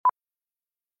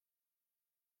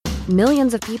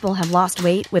Millions of people have lost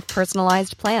weight with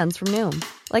personalized plans from Noom.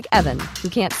 Like Evan, who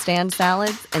can't stand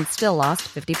salads and still lost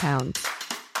 50 pounds.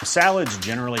 Salads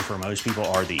generally for most people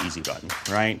are the easy button,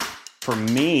 right? For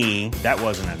me, that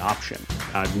wasn't an option.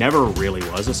 I never really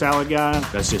was a salad guy.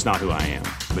 That's just not who I am.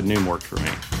 But Noom worked for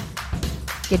me.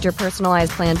 Get your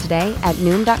personalized plan today at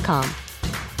Noom.com.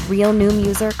 Real Noom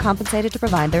user compensated to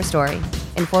provide their story.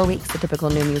 In 4 weeks, the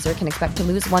typical Noom user can expect to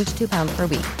lose 1 to 2 pounds per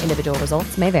week. Individual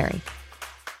results may vary.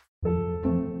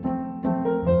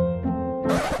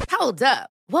 Hold up.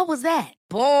 What was that?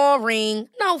 Boring.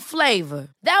 No flavor.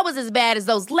 That was as bad as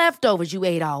those leftovers you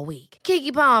ate all week.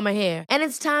 Keke Palmer here, and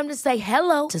it's time to say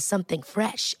hello to something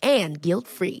fresh and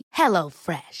guilt-free. Hello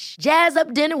Fresh. Jazz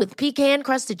up dinner with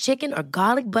pecan-crusted chicken or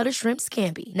garlic butter shrimp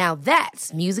scampi. Now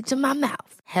that's music to my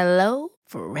mouth. Hello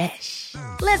Fresh.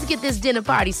 Let's get this dinner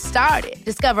party started.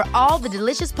 Discover all the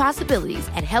delicious possibilities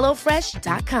at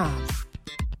HelloFresh.com.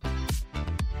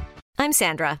 I'm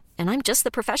Sandra, and I'm just the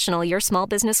professional your small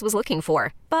business was looking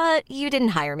for. But you didn't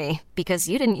hire me because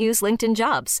you didn't use LinkedIn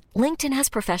Jobs. LinkedIn has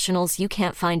professionals you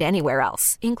can't find anywhere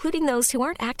else, including those who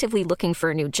aren't actively looking for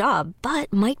a new job,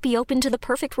 but might be open to the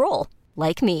perfect role,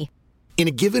 like me. In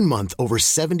a given month, over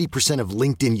 70% of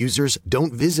LinkedIn users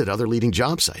don't visit other leading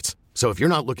job sites. So if you're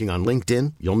not looking on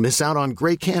LinkedIn, you'll miss out on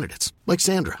great candidates like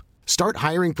Sandra. Start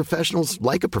hiring professionals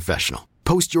like a professional.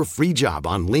 Post your free job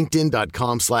on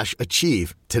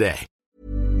linkedin.com/achieve today.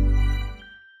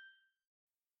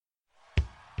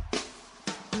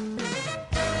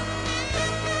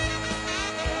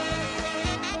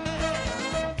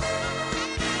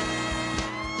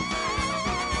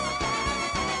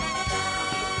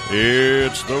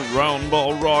 It's the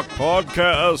Roundball Rock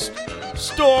Podcast,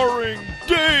 starring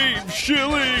Dave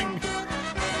Schilling,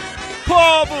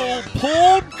 Pavel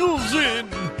Podkolzin,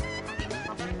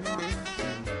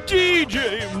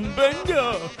 DJ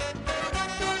Mbenga,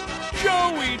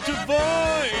 Joey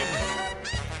Devine,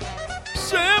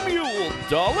 Samuel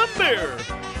Dallenberg,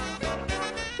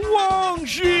 Wang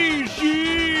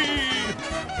Zhizhi,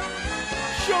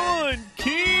 Sean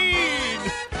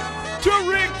Keane,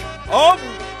 Tariq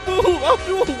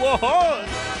Abdul-Wahad,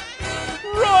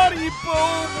 Roddy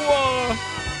Beaubois,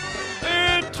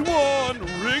 Antoine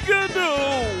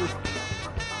Rigaudot,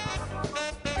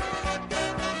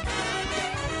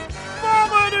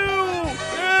 Mamadou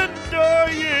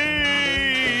Ndiaye.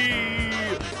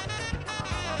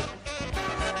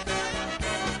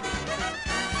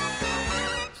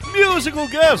 Musical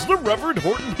guest, the Reverend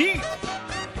Horton Heat.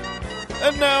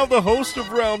 And now the host of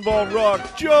Roundball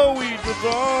Rock, Joey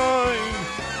Devine.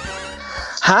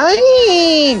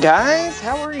 Hi, guys.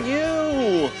 How are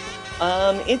you?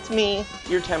 It's me,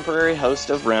 your temporary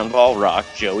host of Roundball Rock,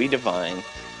 Joey Devine.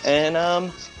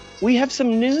 And, we have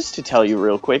some news to tell you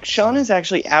real quick. Sean is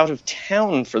actually out of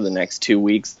town for the next 2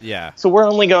 weeks. Yeah. So we're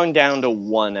only going down to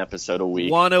one episode a week.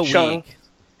 Sean, week.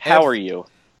 How are you?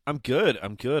 I'm good.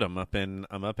 I'm up in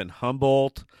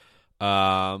Humboldt.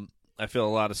 I feel a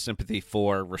lot of sympathy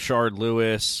for Rashard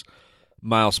Lewis,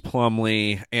 Miles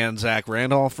Plumlee, and Zach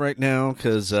Randolph right now,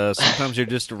 because sometimes you're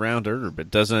just a rounder,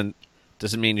 but doesn't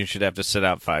mean you should have to sit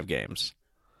out 5 games.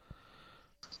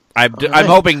 I'm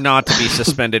hoping not to be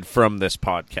suspended from this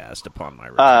podcast upon my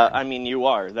return. I mean, you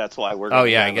are. That's why we're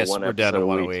going I guess we're down to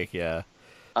 1 a week, yeah.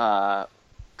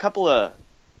 Couple of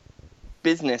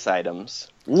business items.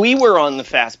 We were on the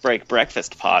Fast Break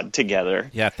Breakfast pod together.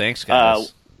 Yeah, thanks,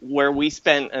 guys. Where we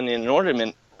spent an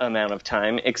inordinate amount of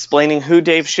time explaining who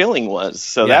Dave Schilling was.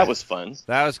 So that was fun.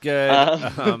 That was good. I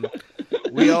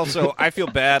feel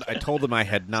bad. I told them I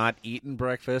had not eaten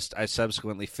breakfast. I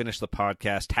subsequently finished the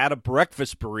podcast, had a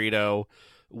breakfast burrito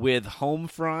with home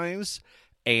fries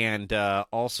and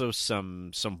also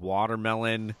some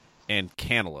watermelon and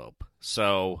cantaloupe.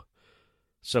 So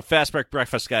Fast Break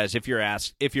Breakfast, guys, if you're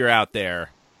out there,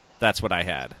 that's what I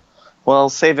had. Well,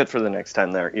 save it for the next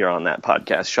time you're on that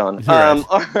podcast, Sean. Right.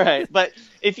 All right. But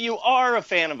if you are a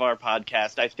fan of our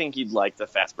podcast, I think you'd like the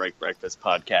Fast Break Breakfast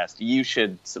podcast. You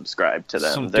should subscribe to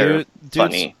them. They're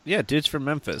funny. Dudes from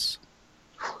Memphis.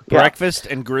 Yeah. Breakfast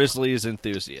and Grizzlies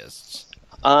enthusiasts.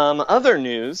 Other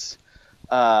news.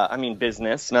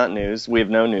 Business, not news. We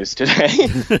have no news today.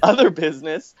 Other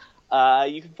business.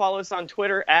 You can follow us on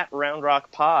Twitter at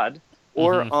RoundRockPod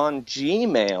or on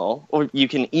Gmail, or you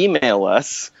can email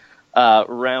us.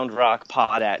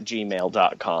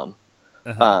 roundrockpod@gmail.com.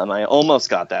 I almost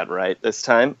got that right this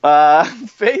time.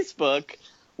 Facebook,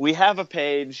 we have a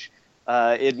page.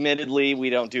 Admittedly, we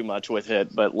don't do much with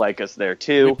it, but like us there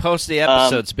too. We post the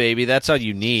episodes, baby. That's all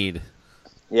you need.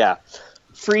 Yeah.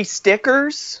 Free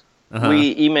stickers.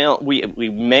 We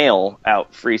mail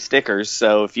out free stickers.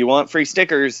 So if you want free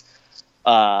stickers,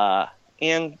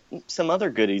 and some other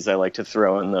goodies I like to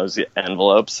throw in those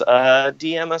envelopes,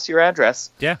 DM us your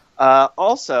address. Yeah.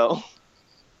 Also,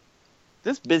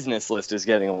 this business list is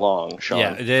getting long, Sean.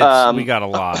 Yeah, it is. We got a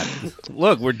lot.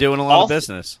 Look, we're doing a lot of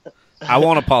business. I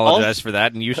won't apologize for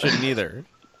that, and you shouldn't either.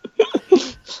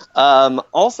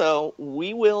 Also,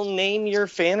 we will name your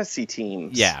fantasy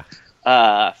teams. Yeah.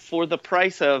 For the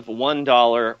price of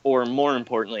 $1, or more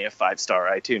importantly, a 5-star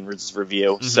iTunes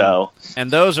review. Mm-hmm. So, and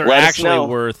those are let us actually know.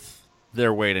 worth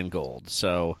their weight in gold.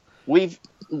 So we're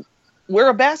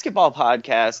a basketball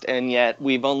podcast, and yet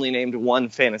we've only named one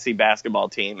fantasy basketball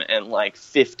team and like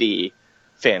 50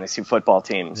 fantasy football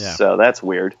teams. Yeah. So that's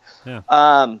weird. Yeah.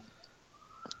 All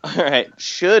right.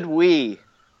 Should we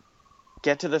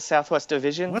get to the Southwest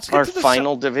Division? Let's get our to the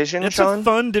final division, it's Sean? a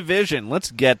fun division.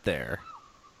 Let's get there.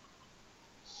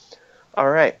 All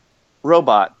right.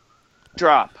 Robot.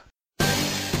 Drop.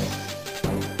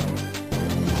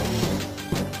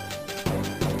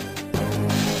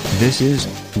 This is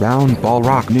Round Ball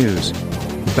Rock News.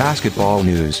 Basketball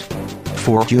news.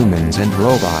 For humans and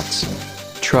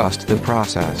robots. Trust the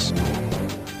process.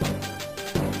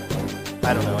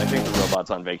 I don't know. I think the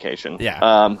robot's on vacation.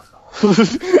 Yeah.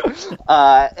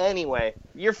 Anyway,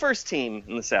 your first team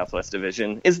in the Southwest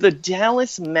Division is the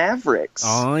Dallas Mavericks.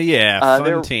 Oh, yeah. Fun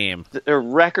their team. Their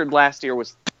record last year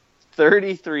was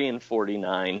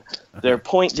 33-49. Their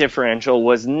point differential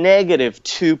was negative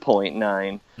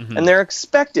 2.9. And their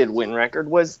expected win record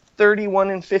was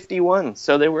 31-51.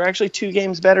 So they were actually 2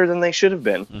 games better than they should have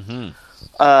been.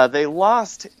 They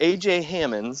lost A.J.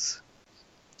 Hammonds,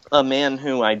 a man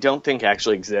who I don't think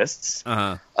actually exists.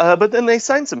 But then they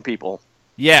signed some people.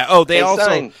 Yeah. Oh, they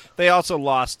signed. also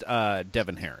lost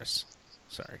Devin Harris.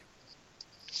 Sorry.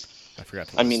 I forgot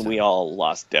to list we him. all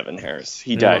lost Devin Harris.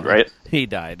 He died, right? He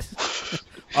died.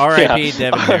 R.I.P. Yeah.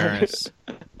 Devin Harris.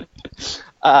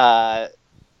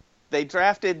 They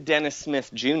drafted Dennis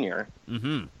Smith Jr.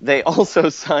 They also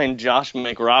signed Josh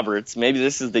McRoberts. Maybe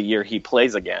this is the year he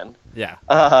plays again. Yeah.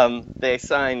 They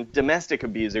signed domestic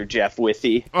abuser Jeff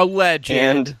Withey.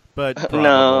 Alleged, but probable.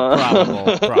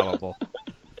 No. Probable.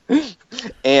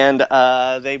 And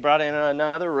they brought in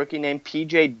another rookie named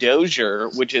P.J. Dozier,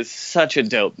 which is such a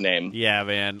dope name. Yeah,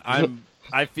 man.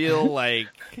 I feel like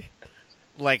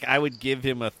I would give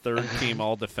him a third-team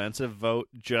all-defensive vote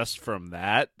just from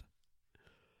that.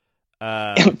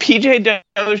 P.J.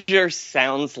 Dozier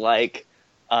sounds like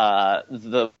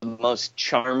the most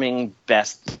charming,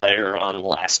 best player on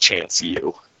Last Chance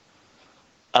U.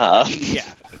 Yeah.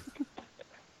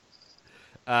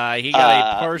 He got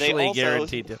a partially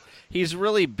guaranteed deal. He's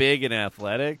really big and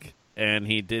athletic, and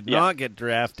he did not get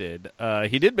drafted.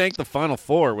 He did make the Final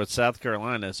Four with South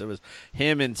Carolina, so it was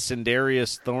him and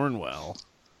Sindarius Thornwell.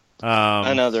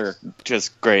 Another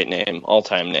just great name,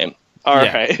 all-time name. All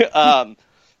right.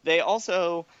 They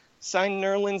also signed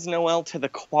Nerlens Noel to the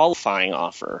qualifying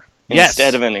offer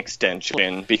instead of an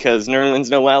extension because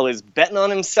Nerlens Noel is betting on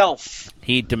himself.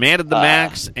 He demanded the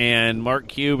max, and Mark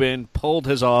Cuban pulled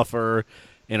his offer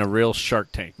in a real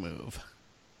Shark Tank move.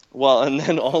 Well, and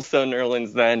then also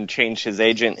Nerlens then changed his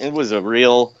agent. It was a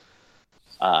real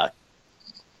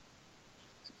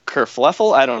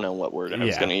kerfluffle. I don't know what word I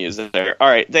was going to use there. All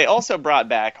right. They also brought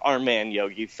back our man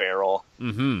Yogi Ferrell.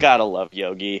 Gotta love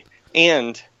Yogi.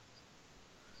 And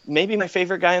maybe my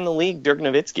favorite guy in the league, Dirk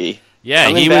Nowitzki. Yeah,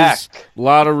 coming he back. was a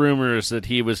lot of rumors that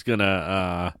he was going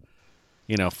to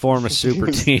form a super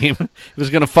team. He was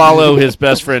going to follow his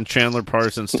best friend Chandler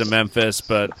Parsons to Memphis,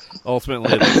 but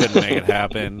ultimately they couldn't make it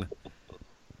happen.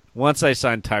 Once I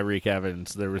signed Tyreek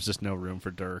Evans, there was just no room for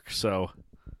Dirk, so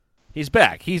he's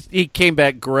back. He came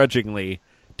back grudgingly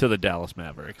to the Dallas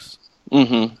Mavericks.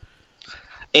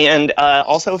 And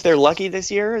also, if they're lucky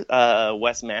this year,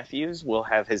 Wes Matthews will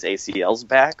have his ACLs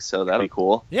back, so that'll be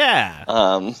cool. Yeah.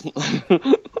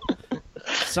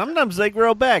 Sometimes they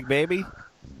grow back, baby.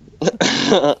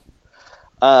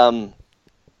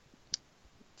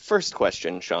 First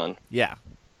question, Sean. Yeah.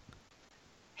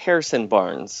 Harrison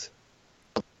Barnes.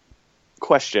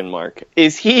 Question mark.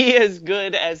 Is he as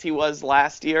good as he was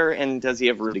last year, and does he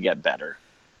have room to get better?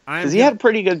 Because he had a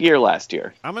pretty good year last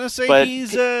year. I'm going to say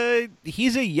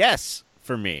he's a yes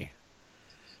for me.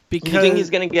 Because you think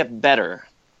he's going to get better?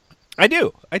 I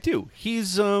do.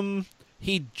 He's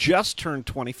he just turned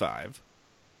 25.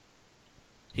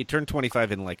 He turned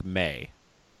 25 in like May.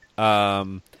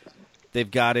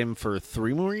 They've got him for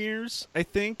 3 more years, I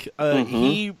think.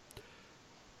 He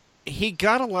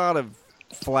got a lot of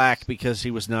flack because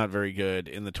he was not very good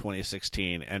in the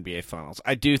 2016 NBA Finals.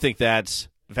 I do think that's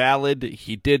valid.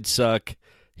 He did suck.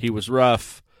 He was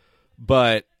rough.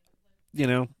 But,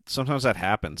 sometimes that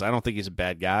happens. I don't think he's a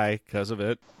bad guy because of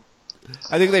it.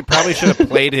 I think they probably should have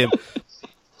played him.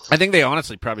 I think they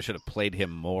honestly probably should have played him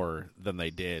more than they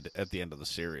did at the end of the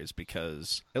series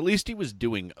because at least he was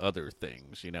doing other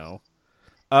things, you know?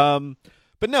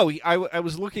 But no, I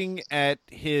was looking at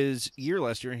his year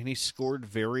last year, and he scored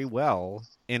very well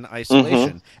in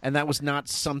isolation. And that was not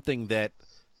something that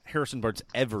Harrison Barnes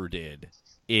ever did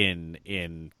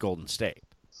in Golden State.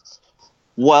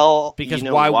 Well, because you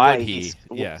know why would he?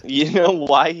 Yeah, you know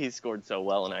why he scored so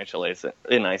well in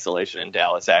isolation in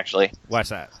Dallas. Actually, why's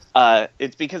that?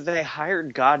 It's because they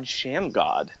hired God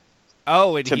Shamgod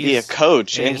to be a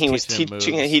coach, and he was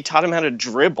teaching. He taught him how to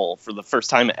dribble for the first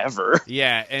time ever.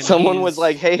 Yeah, and someone was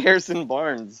like, "Hey, Harrison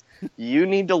Barnes, you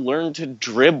need to learn to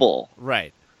dribble."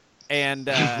 Right,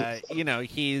 and you know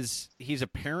he's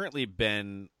apparently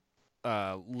been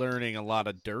learning a lot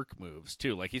of Dirk moves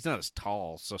too. Like he's not as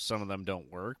tall, so some of them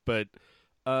don't work. But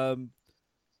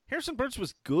Harrison Barnes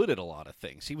was good at a lot of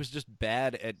things. He was just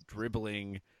bad at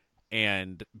dribbling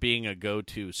and being a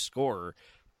go-to scorer.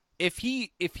 If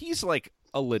he's like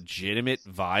a legitimate,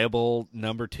 viable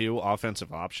number 2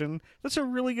 offensive option, that's a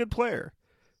really good player.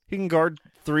 He can guard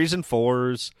 3s and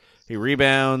 4s. He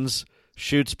rebounds,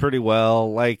 shoots pretty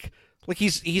well. Like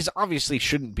he's obviously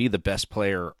shouldn't be the best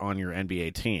player on your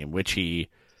NBA team, which he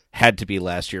had to be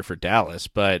last year for Dallas,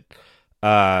 but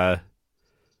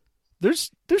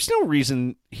there's no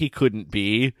reason he couldn't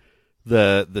be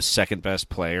the second best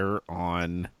player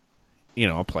on, you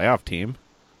know, a playoff team.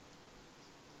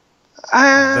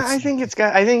 I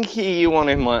think you want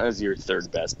him as your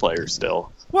third best player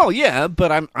still. Well, yeah,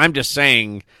 but I'm just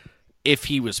saying if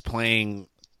he was playing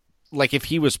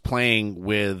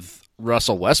with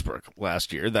Russell Westbrook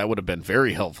last year, that would have been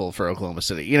very helpful for Oklahoma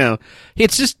City. You know,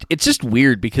 it's just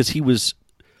weird because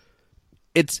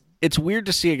it's weird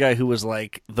to see a guy who was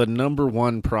like the number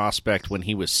 1 prospect when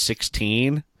he was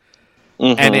 16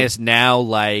 and is now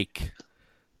like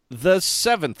the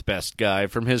 7th best guy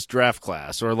from his draft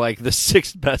class or like the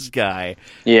 6th best guy.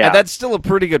 Yeah. And that's still a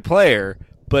pretty good player,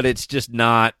 but it's just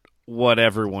not what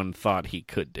everyone thought he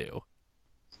could do.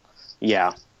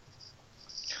 Yeah.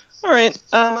 All right.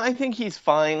 I think he's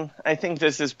fine. I think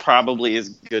this is probably as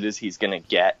good as he's going to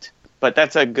get, but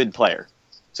that's a good player.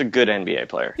 It's a good NBA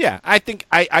player. Yeah, I think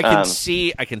I can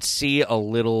see a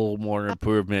little more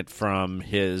improvement from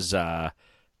his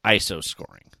ISO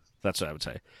scoring. That's what I would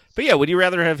say. But yeah, would you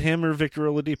rather have him or Victor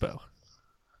Oladipo?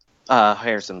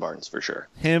 Harrison Barnes for sure.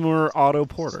 Him or Otto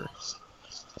Porter?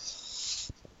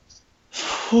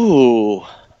 Ooh.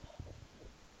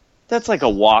 That's like a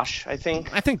wash, I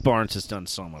think. I think Barnes has done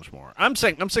so much more. I'm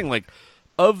saying like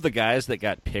of the guys that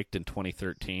got picked in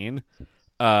 2013,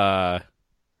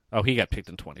 he got picked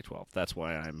in 2012. That's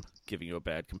why I'm giving you a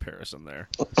bad comparison there.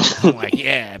 I'm like,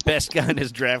 yeah, best guy in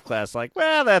his draft class. Like,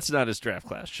 well, that's not his draft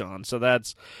class, Sean. So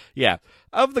that's, yeah.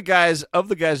 Of the guys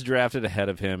drafted ahead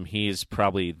of him, he's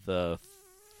probably the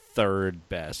 3rd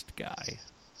best guy.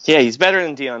 Yeah, he's better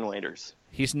than Deion Waiters.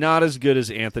 He's not as good as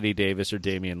Anthony Davis or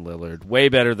Damian Lillard. Way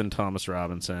better than Thomas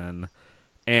Robinson.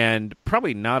 And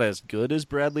probably not as good as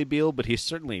Bradley Beal, but he's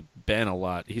certainly done a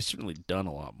lot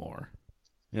more.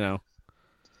 You know?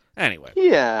 Anyway.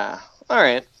 Yeah. All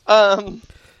right.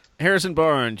 Harrison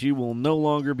Barnes, you will no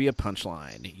longer be a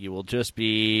punchline. You will just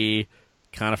be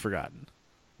kind of forgotten.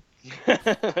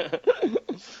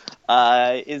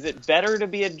 Is it better to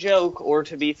be a joke or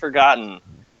to be forgotten?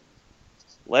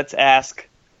 Let's ask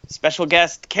special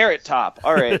guest Carrot Top.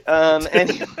 All right.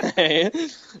 Anyway.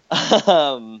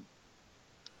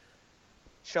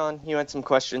 Sean, you had some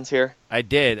questions here? I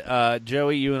did.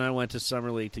 Joey, you and I went to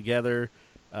Summer League together.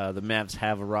 The Mavs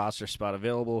have a roster spot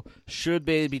available. Should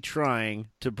they be trying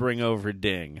to bring over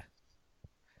Ding?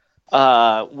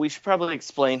 We should probably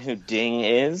explain who Ding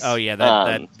is. Oh, yeah,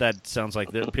 that sounds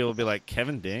like people will be like,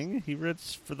 Kevin Ding? He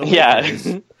writes for the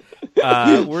Lakers.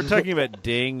 Yeah. We're talking about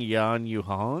Ding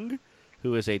Yan-Yuhong,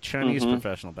 who is a Chinese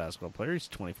professional basketball player. He's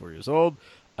 24 years old.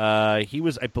 I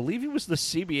believe he was the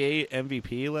CBA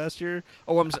MVP last year.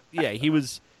 He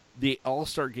was the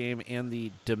All-Star Game and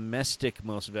the domestic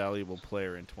most valuable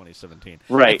player in 2017.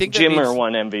 Right, Jimmer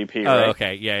won MVP, right? Oh,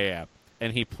 okay, yeah.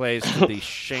 And he plays for the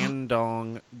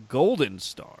Shandong Golden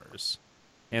Stars.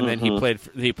 And then he played for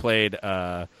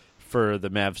the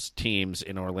Mavs teams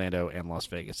in Orlando and Las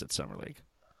Vegas at Summer League.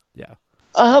 Yeah.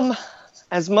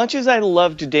 As much as I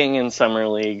loved Ding in Summer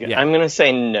League, I'm going to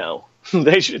say no.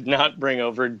 They should not bring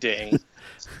over Ding.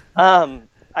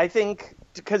 I think,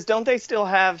 because don't they still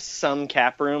have some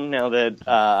cap room now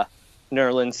that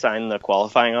Nerlens signed the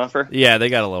qualifying offer? Yeah, they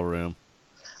got a little room.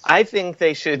 I think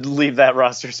they should leave that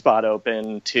roster spot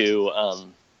open to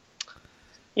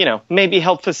maybe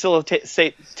help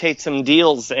facilitate some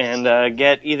deals and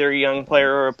get either a young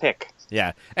player or a pick.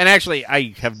 Yeah, and actually,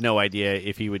 I have no idea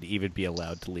if he would even be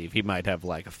allowed to leave. He might have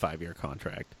like a 5-year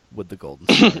contract with the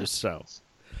Golden Stars.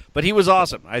 But he was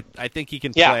awesome. I think he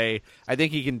can play. I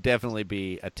think he can definitely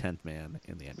be a 10th man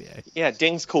in the NBA. Yeah,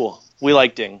 Ding's cool. We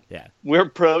like Ding. Yeah, we're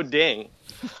pro Ding.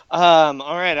 All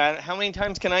right, how many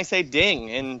times can I say Ding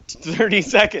in 30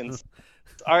 seconds?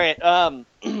 All right,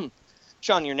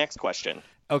 Sean, your next question.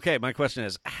 Okay, my question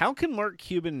is, how can Mark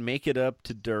Cuban make it up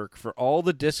to Dirk for all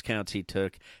the discounts he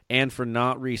took and for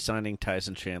not re-signing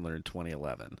Tyson Chandler in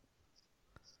 2011?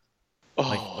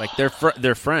 Like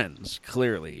they're friends,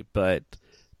 clearly, but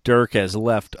Dirk has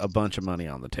left a bunch of money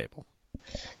on the table.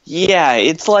 Yeah,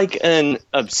 it's like an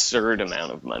absurd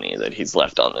amount of money that he's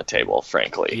left on the table,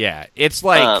 frankly. Yeah, it's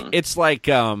like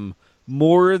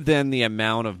more than the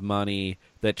amount of money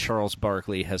that Charles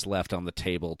Barkley has left on the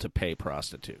table to pay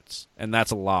prostitutes. And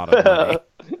that's a lot of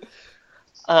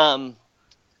money.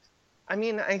 I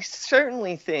mean, I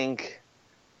certainly think...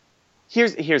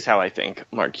 Here's how I think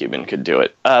Mark Cuban could do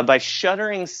it. By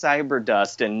shuttering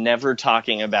Cyberdust and never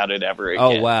talking about it ever again.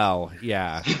 Oh, wow.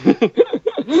 Yeah.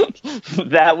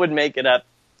 That would make it up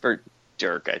for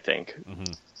Dirk, I think.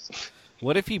 Mm-hmm.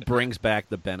 What if he brings back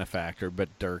The Benefactor, but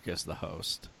Dirk is the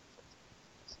host?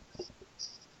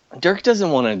 Dirk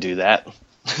doesn't want to do that.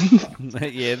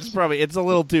 Yeah, it's a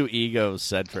little too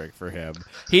egocentric for him.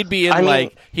 He'd be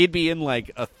in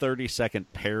like a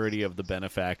 30-second parody of The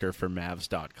Benefactor for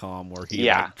Mavs.com where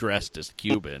he dressed as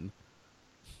Cuban.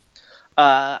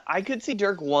 I could see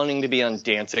Dirk wanting to be on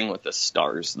Dancing with the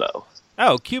Stars, though.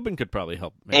 Oh, Cuban could probably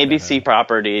help. ABC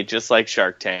property, just like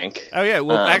Shark Tank. Oh yeah,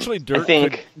 well actually Dirk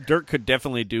could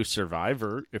definitely do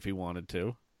Survivor if he wanted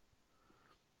to.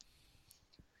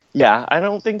 Yeah, I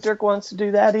don't think Dirk wants to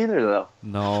do that either, though.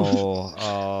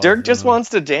 No. Dirk just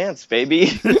wants to dance,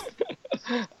 baby.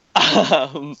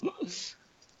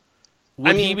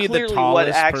 Would he be the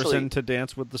tallest person to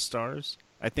Dance with the Stars?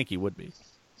 I think he would be.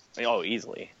 Oh,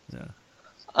 easily. Yeah.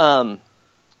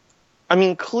 I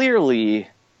mean, clearly,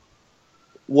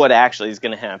 what actually is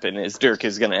going to happen is Dirk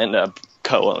is going to end up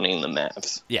co-owning the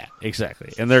Mavs. Yeah,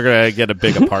 exactly. And they're going to get a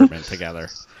big apartment together.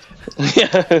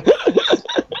 Yeah.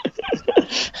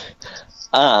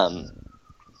 All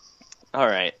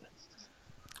right.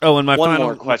 Oh, and one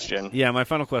more question. Yeah, my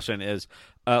final question is,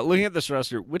 looking at this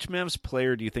roster, which Mavs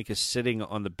player do you think is sitting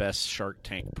on the best Shark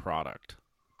Tank product?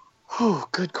 Whew,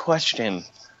 good question.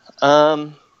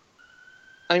 I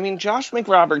mean, Josh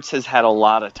McRoberts has had a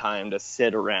lot of time to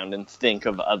sit around and think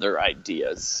of other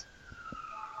ideas,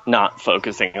 not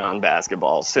focusing on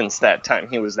basketball. Since that time,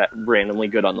 he was that randomly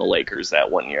good on the Lakers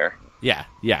that one year. Yeah.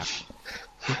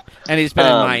 And he's been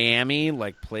in Miami,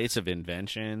 like Place of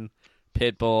Invention,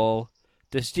 Pitbull.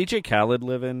 Does DJ Khaled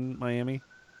live in Miami?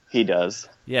 He does.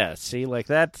 Yeah, see, like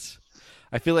that's...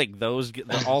 I feel like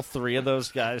all three of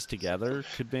those guys together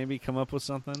could maybe come up with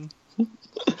something.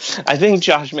 I think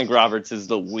Josh McRoberts is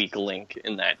the weak link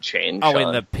in that chain. Oh, Sean.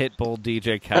 in the Pitbull,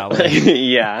 DJ Khaled,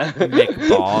 yeah,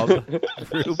 McBob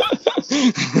group.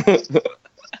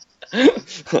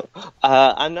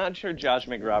 I'm not sure Josh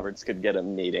McRoberts could get a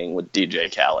meeting with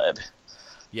DJ Khaled.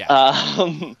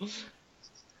 Yeah.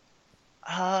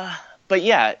 But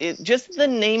yeah, just the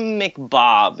name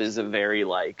McBob is a very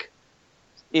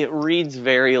it reads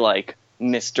very like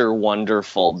Mr.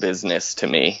 Wonderful business to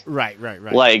me. Right.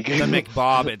 Like the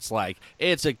McBob,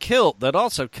 it's a kilt that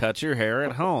also cuts your hair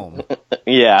at home.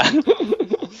 Yeah.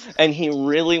 And he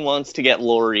really wants to get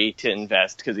Lori to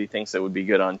invest because he thinks it would be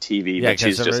good on TV, but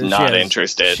she's just not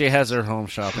interested. She has her Home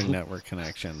Shopping Network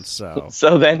connection, so.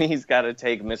 So then he's got to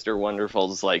take Mr.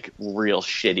 Wonderful's real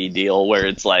shitty deal where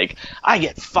it's like, I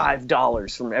get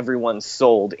 $5 from everyone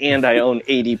sold, and I own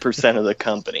 80% of the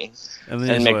company. And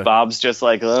McBob's just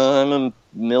like, I'm a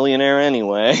millionaire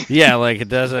anyway. Yeah, it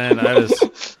doesn't. I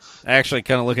was actually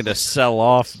kind of looking to sell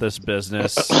off this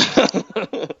business.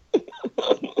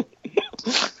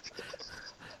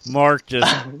 Mark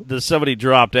somebody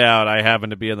dropped out. I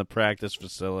happen to be in the practice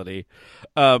facility.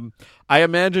 I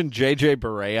imagine JJ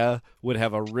Barea would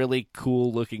have a really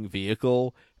cool looking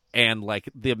vehicle, and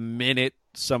the minute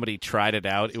somebody tried it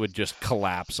out, it would just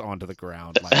collapse onto the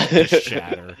ground, just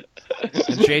shatter.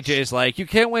 And JJ's like, you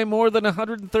can't weigh more than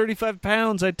 135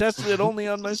 pounds. I tested it only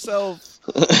on myself.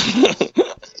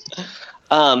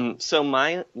 So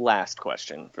my last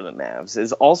question for the Mavs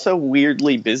is also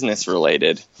weirdly business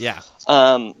related. Yeah.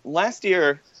 Last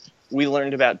year we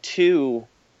learned about two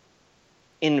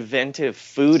inventive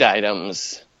food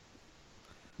items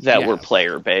that were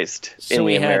player based in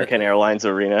the American Airlines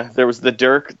arena. There was the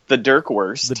Dirk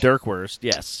Wurst. The Dirk Wurst,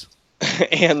 yes.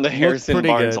 and the Harrison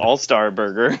Barnes good. All-Star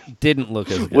Burger. Didn't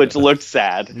look as good. Which looked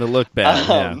sad. It looked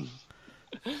bad,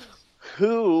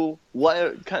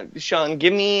 Sean,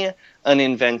 give me an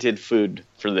invented food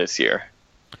for this year.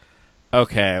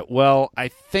 Okay, well, I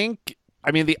think,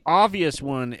 the obvious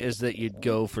one is that you'd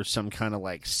go for some kind of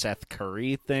like Seth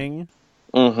Curry thing.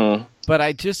 Mm-hmm. But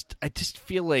I just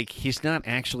feel like he's not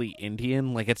actually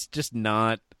Indian. Like, it's just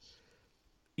not,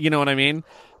 you know what I mean?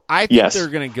 I think they're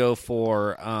going to go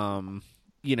for,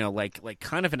 like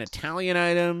kind of an Italian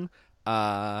item.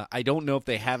 I don't know if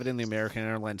they have it in the American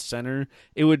Airlines Center.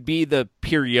 It would be the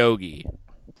pierogi.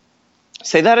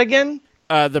 Say that again?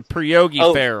 The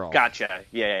pierogi farrell. Gotcha.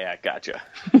 Yeah, gotcha.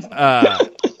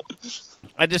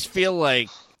 I just feel like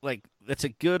it's a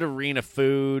good arena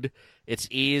food. It's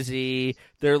easy.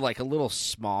 They're like a little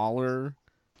smaller,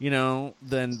 than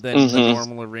the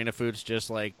normal arena foods, just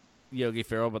like Yogi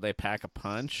Ferrell, but they pack a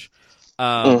punch.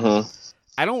 I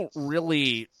don't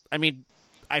really.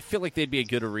 I feel like they'd be a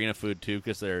good arena food too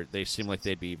because they seem like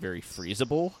they'd be very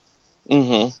freezable.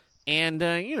 Mm-hmm. And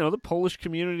the Polish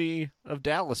community of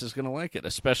Dallas is going to like it,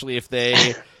 especially if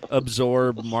they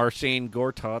absorb Marcin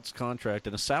Gortat's contract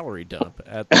in a salary dump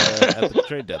at the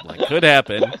trade deadline. Could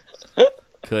happen.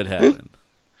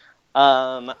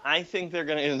 I think they're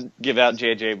going to give out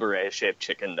JJ Barea-shaped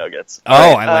chicken nuggets.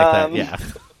 Oh, right. I like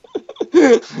that,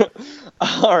 yeah.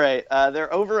 All right.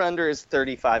 Their over-under is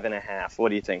 35.5. What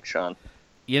do you think, Sean?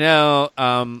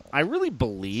 I really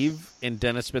believe in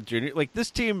Dennis Smith Jr. Like, this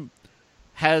team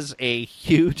has a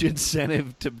huge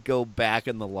incentive to go back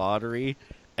in the lottery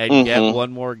and get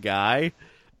one more guy,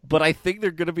 but I think they're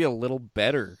going to be a little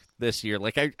better this year.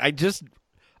 Like, I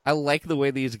like the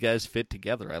way these guys fit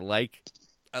together. I like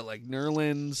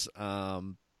Nerlens.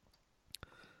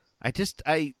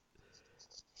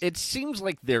 It seems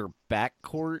like their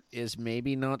backcourt is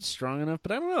maybe not strong enough,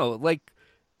 but I don't know. Like,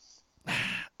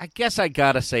 I guess I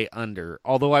gotta say under,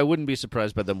 although I wouldn't be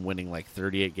surprised by them winning like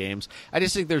 38 games. I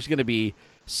just think there's going to be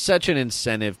such an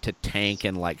incentive to tank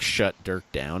and like shut Dirk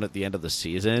down at the end of the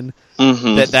season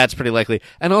that's pretty likely.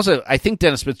 And also, I think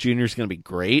Dennis Smith Jr. is going to be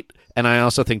great, and I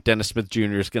also think Dennis Smith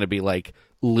Jr. is going to be like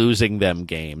losing them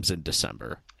games in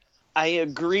December. I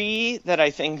agree that I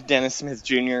think Dennis Smith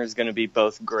Jr. is going to be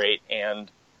both great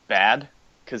and bad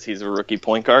because he's a rookie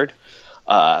point guard,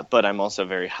 but I'm also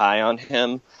very high on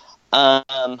him.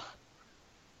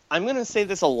 I'm going to say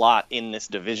this a lot in this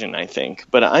division, I think,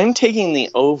 but I'm taking the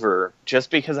over just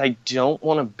because I don't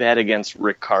want to bet against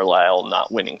Rick Carlisle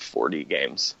not winning 40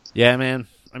 games. Yeah, man.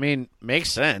 Makes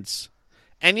sense.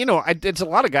 And, it's a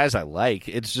lot of guys I like.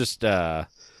 It's just,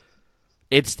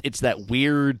 it's that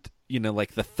weird,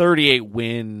 like the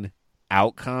 38-win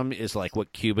outcome is like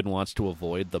what Cuban wants to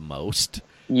avoid the most.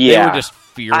 Yeah. They were just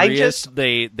furious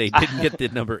they didn't get the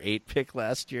number 8 pick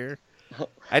last year.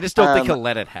 I just don't think he'll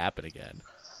let it happen again.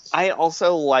 I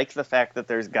also like the fact that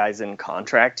there's guys in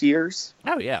contract years.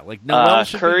 Oh, yeah. Like, Noel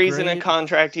should Curry's be in great. a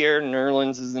contract year.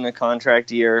 Nerlens is in a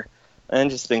contract year. I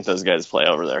just think those guys play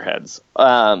over their heads.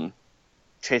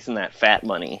 Chasing that fat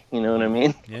money. You know what I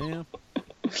mean? Yeah.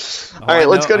 All right,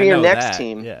 let's go to your next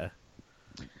team. Yeah.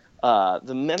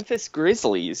 The Memphis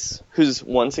Grizzlies, who's,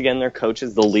 once again, their coach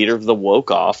is the leader of the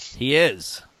Woke-Off. He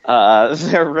is.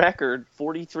 Their record,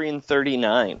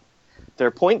 43-39.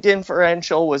 Their point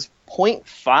differential was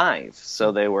 0.5,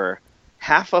 so they were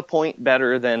half a point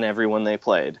better than everyone they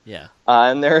played. Yeah.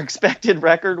 And their expected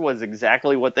record was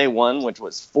exactly what they won, which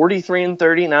was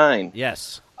 43-39.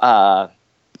 Yes.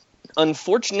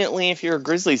 Unfortunately, if you're a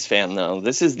Grizzlies fan, though,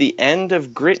 this is the end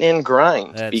of grit and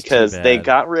grind. That's because too bad. they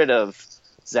got rid of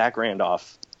Zach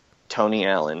Randolph, Tony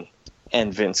Allen,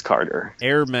 and Vince Carter.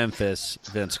 Air Memphis,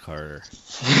 Vince Carter.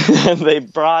 They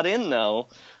brought in, though,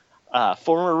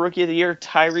 former Rookie of the Year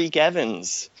Tyreek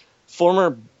Evans,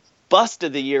 former Bust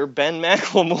of the Year Ben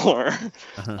McLemore,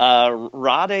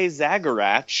 Rade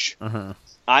Zagarach,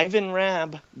 Ivan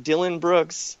Rabb, Dylan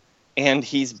Brooks, and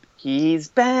he's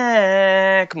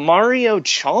back, Mario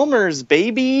Chalmers,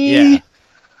 baby. Yeah.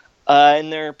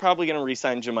 And they're probably going to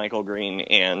re-sign JaMychal Green,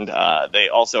 and they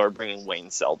also are bringing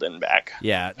Wayne Selden back.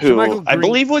 Yeah. Who JaMychal I Green-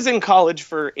 believe was in college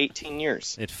for 18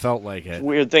 years. It felt like it.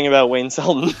 Weird thing about Wayne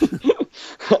Selden.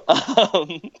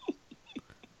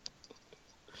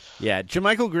 Yeah,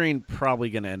 JaMychal Green probably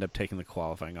going to end up taking the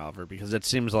qualifying offer because it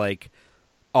seems like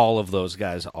all of those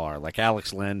guys are. Like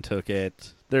Alex Len took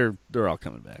it. They're all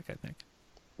coming back, I think.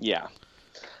 Yeah.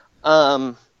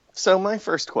 So my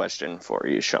first question for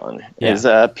you, Sean, Yeah. is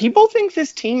people think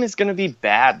this team is going to be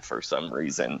bad for some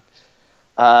reason.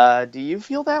 Do you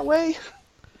feel that way?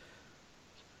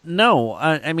 No,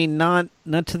 I mean not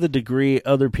to the degree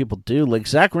other people do. Like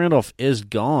Zach Randolph is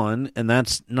gone, and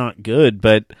that's not good.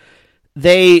 But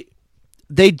they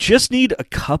just need a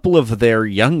couple of their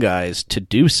young guys to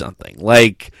do something.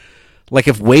 Like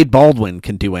if Wade Baldwin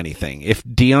can do anything, if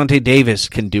Deontay Davis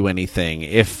can do anything,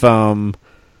 if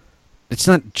it's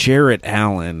not Jarrett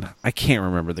Allen, I can't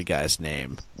remember the guy's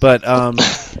name, but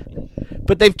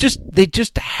they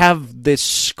just have this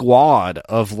squad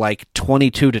of like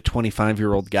 22 to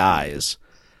 25-year-old guys.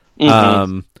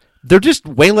 Mm-hmm. They're just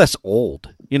way less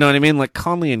old. You know what I mean? Like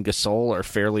Conley and Gasol are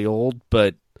fairly old,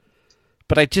 but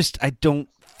I don't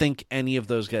think any of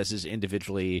those guys is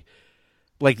individually,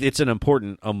 like, it's an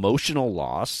important emotional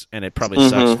loss, and it probably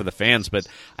sucks for the fans, but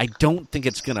I don't think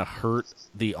it's going to hurt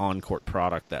the on-court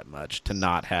product that much to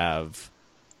not have,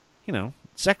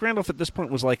 Zach Randolph at this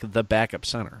point was like the backup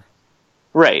center.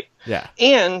 Right. Yeah.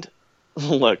 And,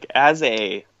 look, as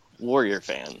a Warrior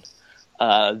fan,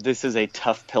 this is a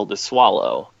tough pill to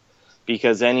swallow,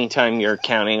 because anytime you're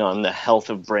counting on the health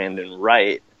of Brandon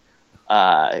Wright,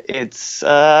 it's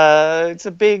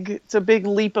a big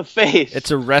leap of faith. It's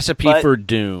a recipe for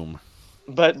doom.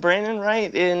 But Brandon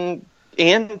Wright and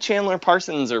Chandler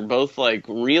Parsons are both like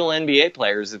real NBA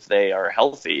players if they are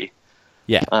healthy.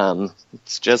 Yeah.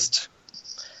 It's just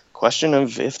a question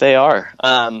of if they are.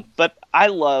 But I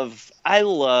love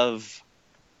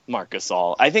Marc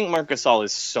Gasol. I think Marc Gasol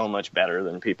is so much better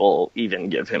than people even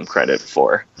give him credit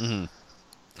for. Mm-hmm.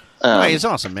 He's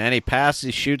awesome, man. He passes,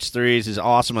 he shoots threes, he's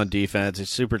awesome on defense,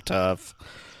 he's super tough.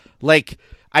 Like,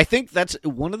 I think that's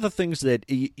one of the things that,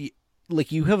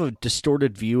 you have a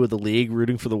distorted view of the league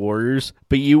rooting for the Warriors,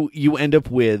 but you end up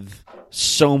with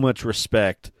so much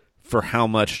respect for how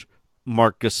much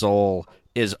Marc Gasol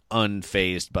is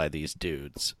unfazed by these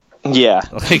dudes. Yeah.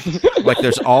 Like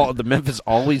there's the Memphis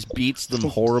always beats them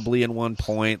horribly in one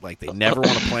point. Like, they never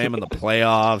want to play him in the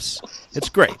playoffs. It's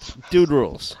great. Dude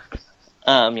rules.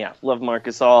 Yeah, love Marc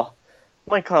Gasol.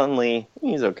 Mike Conley,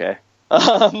 he's okay.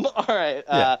 All right.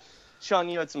 Yeah. Sean,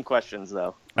 you had some questions,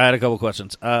 though. I had a couple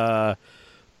questions.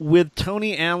 With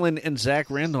Tony Allen and Zach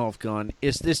Randolph gone,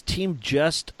 is this team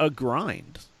just a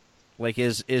grind? Like,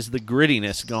 is the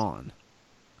grittiness gone?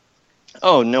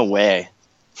 Oh, no way.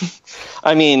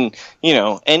 I mean,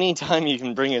 anytime you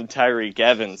can bring in Tyreek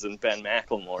Evans and Ben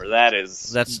McLemore,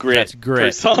 that's grit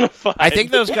personified. I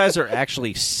think those guys are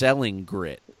actually selling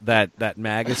Grit. That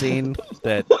magazine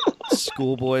that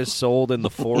schoolboys sold in the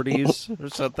 40s or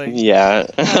something. Yeah.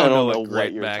 I don't know what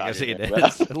Grit magazine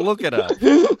is. Look it up.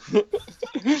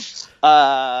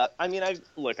 I mean,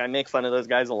 I make fun of those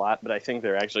guys a lot, but I think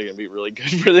they're actually going to be really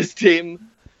good for this team.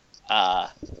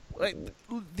 Like,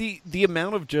 the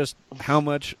amount of just how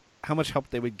much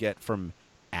help they would get from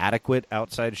adequate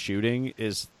outside shooting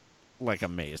is, like,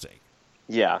 amazing.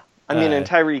 Yeah. I mean, and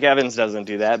Tyreek Evans doesn't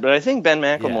do that, but I think Ben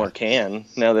McLemore can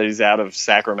now that he's out of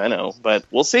Sacramento. But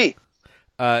we'll see.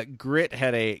 Grit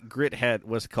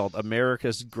was called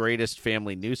America's Greatest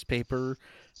Family Newspaper,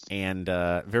 and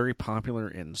very popular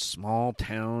in small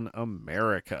town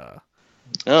America.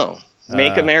 Oh,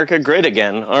 make America grit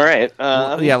again. All right.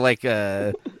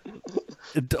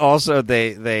 Also,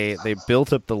 they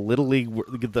built up the Little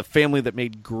League. The family that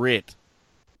made Grit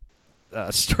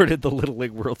started the Little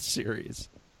League World Series.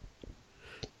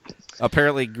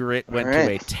 Apparently, Grit went to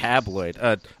a tabloid.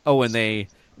 And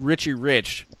Richie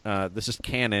Rich, this is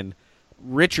canon,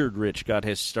 Richard Rich got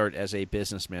his start as a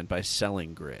businessman by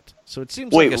selling Grit. So it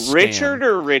seems like a scam. Richard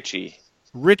or Richie?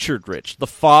 Richard Rich, the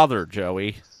father,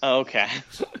 Joey. Oh, okay.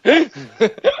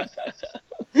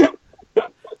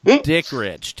 Dick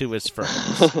Rich to his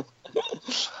friends.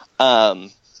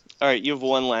 All right, you have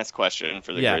one last question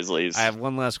for the Grizzlies. I have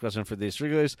one last question for these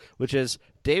Grizzlies, which is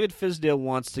David Fizdale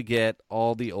wants to get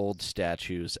all the old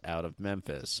statues out of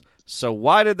Memphis. So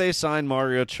why did they sign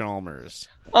Mario Chalmers?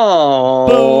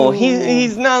 Oh,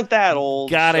 he's not that old.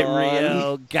 Got it,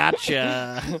 Rio.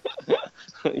 Gotcha.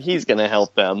 He's going to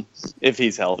help them if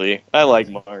he's healthy. I like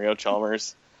Mario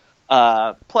Chalmers.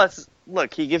 Plus,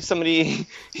 look, he gives them somebody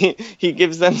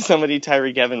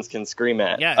Tyreek Evans can scream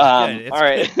at. Yeah, all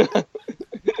right.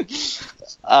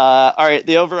 All right,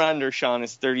 the over-under, Sean,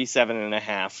 is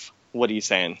 37.5. What are you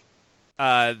saying?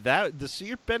 So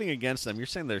you're betting against them. You're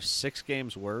saying they're 6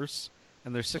 games worse,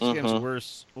 and they're 6 games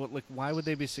worse. Why would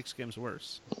they be 6 games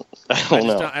worse? I don't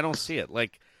know. I don't see it.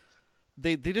 Like,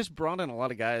 they just brought in a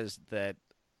lot of guys that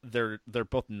they're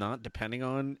both not depending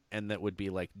on, and that would be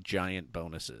like giant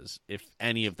bonuses if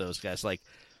any of those guys like.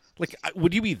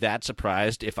 Would you be that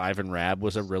surprised if Ivan Rabb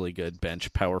was a really good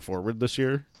bench power forward this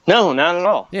year? No, not at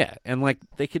all. Yeah, and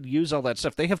they could use all that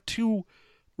stuff. They have 2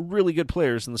 really good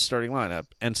players in the starting lineup,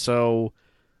 and so,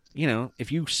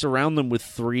 if you surround them with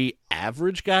 3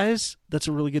 average guys, that's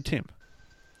a really good team.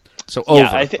 So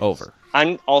over.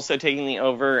 I'm also taking the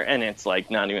over, and it's like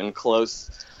not even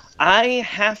close. I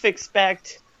half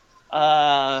expect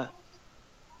Marc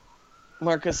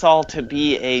Gasol to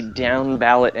be a down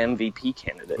ballot MVP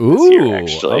candidate this year,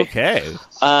 actually. Okay.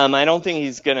 I don't think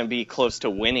he's going to be close to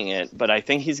winning it, but I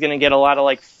think he's going to get a lot of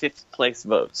like 5th place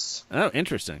votes. Oh,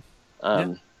 interesting.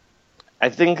 Yeah. I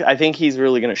think he's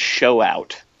really going to show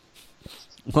out.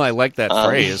 Well, I like that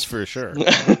phrase for sure. All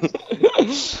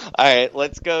right,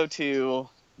 let's go to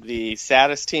the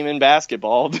saddest team in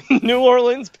basketball, the New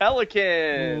Orleans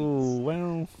Pelicans. Oh,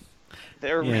 well.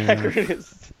 Their record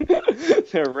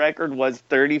was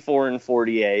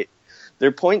 34-48.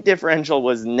 Their point differential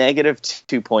was negative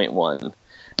 2.1,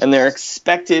 and their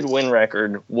expected win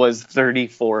record was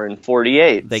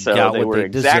 34-48. They got what were they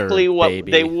exactly deserved, what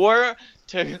baby. they were.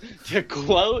 To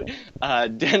quote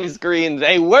Dennis Green,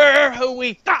 they were who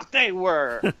we thought they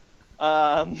were.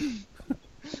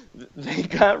 They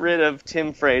got rid of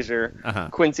Tim Frazier,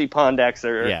 Quincy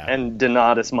Pondexter, and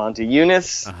Donatas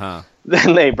Montejunas.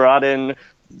 Then they brought in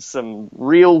some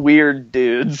real weird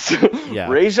dudes.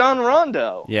 Rajon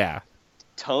Rondo.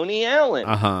 Tony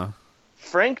Allen.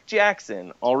 Frank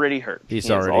Jackson, already hurt.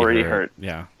 He's already hurt.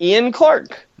 Yeah. Ian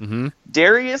Clark.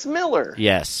 Darius Miller.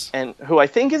 Yes. And who I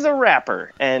think is a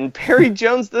rapper. And Perry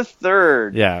Jones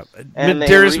III. Yeah. And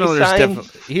Darius Miller's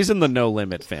definitely, he's in the No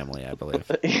Limit family, I believe.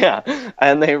 Yeah.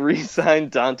 And they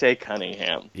re-signed Dante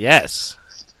Cunningham. Yes.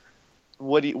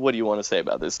 What do you want to say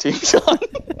about this team, Sean?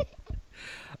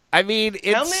 I mean,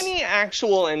 how many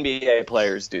actual NBA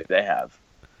players do they have?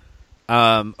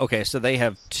 Okay, so they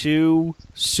have 2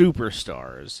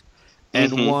 superstars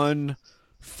and 1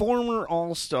 former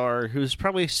All-Star who's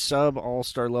probably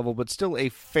sub-All-Star level, but still a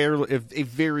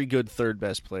very good third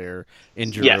best player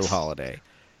in Jrue Holiday.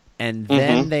 And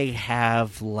then they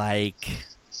have like,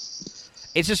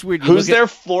 it's just weird. Who's their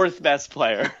 4th best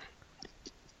player?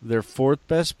 Their 4th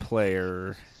best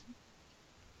player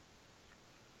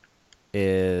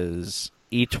is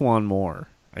Etuan Moore,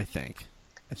 I think.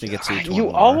 I think it's Etuan You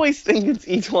Moore. always think it's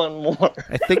Etuan Moore.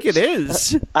 I think it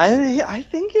is. I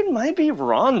think it might be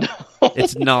Rondo.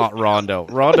 It's not Rondo.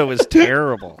 Rondo is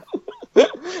terrible.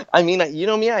 I mean, you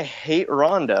know me, I hate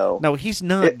Rondo. No, he's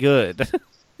not good.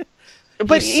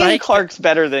 But Ian Clark's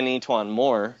better than Etuan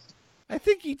Moore. I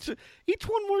think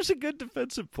Etuan Moore's a good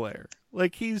defensive player.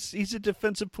 Like, he's a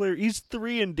defensive player. He's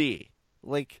 3-and-D.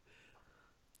 Like,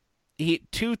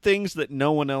 2 things that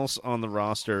no one else on the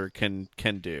roster can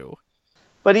do.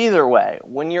 But either way,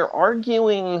 when you're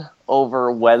arguing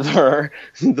over whether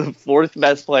the 4th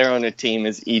best player on a team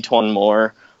is Etuan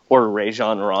Moore or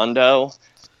Rajon Rondo,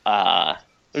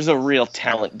 there's a real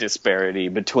talent disparity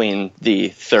between the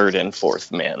 3rd and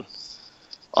 4th man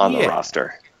on the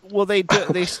roster. Well, they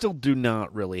still do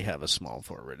not really have a small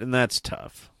forward, and that's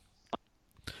tough.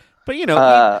 But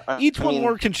Etuan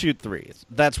Moore can shoot threes.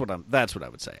 That's what I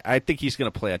would say. I think he's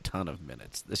going to play a ton of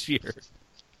minutes this year.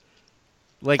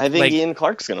 I think Ian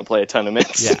Clark's going to play a ton of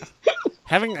minutes. Yeah,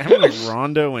 having like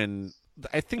Rondo and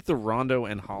I think the Rondo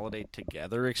and Holiday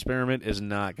together experiment is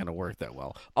not going to work that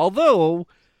well. Although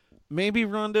maybe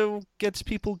Rondo gets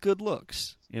people good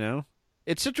looks.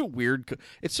 It's so weird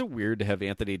to have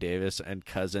Anthony Davis and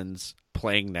Cousins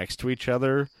playing next to each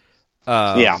other.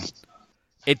 I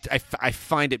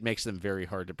find it makes them very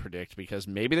hard to predict because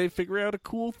maybe they figure out a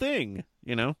cool thing.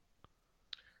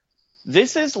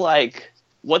 This is like.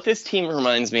 What this team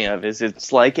reminds me of is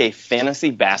it's like a fantasy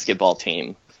basketball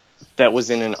team that was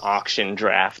in an auction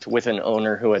draft with an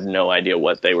owner who had no idea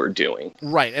what they were doing.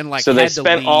 Right, and so they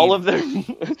spent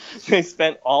they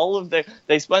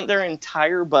spent their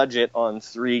entire budget on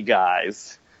 3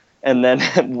 guys, and then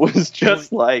it was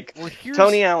just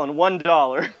Tony Allen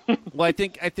 $1. Well, I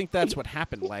think that's what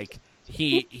happened. Like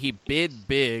he bid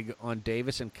big on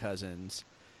Davis and Cousins,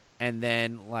 and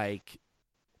then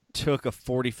took a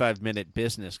 45-minute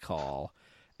business call,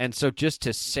 and so just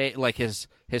to say his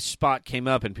spot came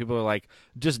up and people were like,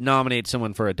 just nominate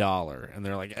someone for $1, and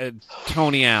they're like,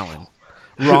 Tony Allen,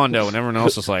 Rondo, and everyone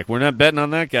else is like, we're not betting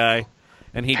on that guy.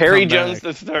 And Perry Jones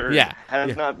III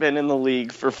has not been in the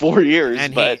league for 4 years,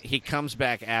 and but he comes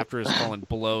back after his call and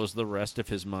blows the rest of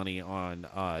his money on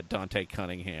Dante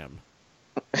Cunningham.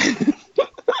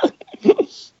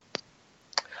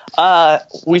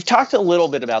 We've talked a little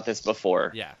bit about this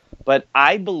before. Yeah. But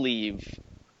I believe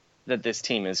that this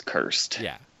team is cursed.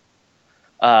 Yeah.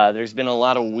 There's been a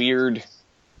lot of weird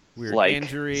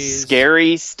injuries,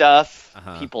 scary stuff,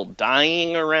 people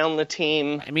dying around the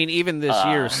team. I mean, even this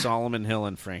year, Solomon Hill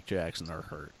and Frank Jackson are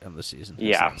hurt, and the season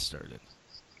has not started.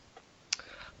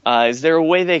 Is there a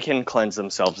way they can cleanse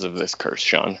themselves of this curse,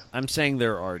 Sean? I'm saying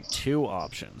there are 2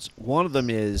 options. One of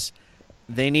them is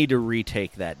they need to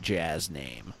retake that Jazz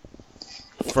name.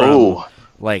 From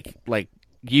like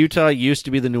Utah used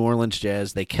to be the New Orleans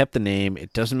Jazz. They kept the name.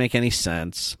 It doesn't make any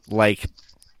sense. Like,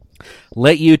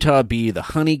 let Utah be the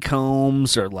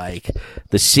Honeycombs or like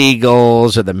the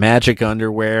Seagulls or the Magic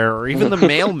Underwear or even the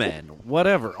Mailmen.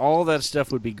 Whatever. All that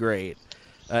stuff would be great.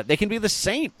 They can be the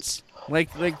Saints.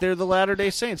 Like they're the Latter-day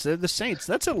Saints. They're the Saints.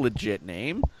 That's a legit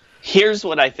name. Here's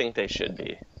what I think they should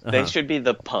be. They should be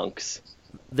the Punks.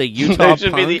 The Utah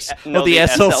should Punks? Be the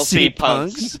SLC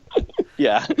Punks?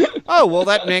 Yeah. Oh, well,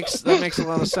 that makes a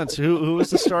lot of sense. Who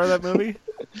was the star of that movie?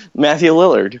 Matthew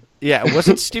Lillard. Yeah,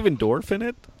 wasn't Steven Dorff in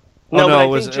it? No, but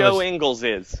I think Joe Ingles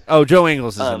is. Oh, Joe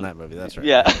Ingles is in that movie. That's right.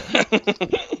 Yeah.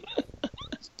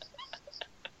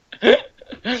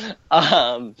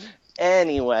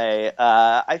 Anyway,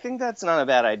 I think that's not a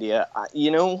bad idea.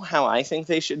 You know how I think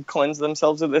they should cleanse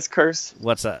themselves of this curse?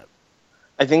 What's that?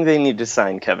 I think they need to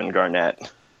sign Kevin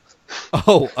Garnett.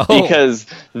 Oh. Because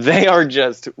they are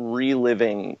just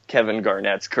reliving Kevin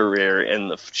Garnett's career in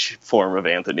the form of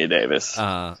Anthony Davis.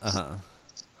 Well,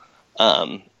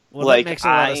 like, that makes a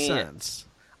lot of sense.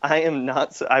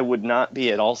 I would not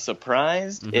be at all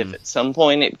surprised if at some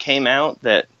point it came out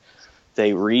that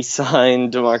they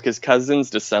re-signed DeMarcus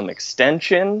Cousins to some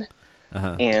extension,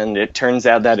 and it turns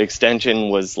out that extension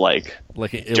was like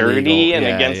dirty and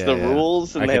against the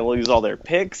rules, and they lose all their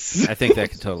picks. I think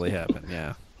that could totally happen.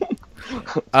 Yeah.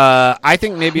 I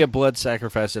think maybe a blood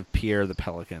sacrifice of Pierre the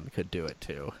Pelican could do it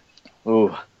too.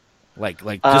 Ooh, like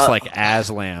just like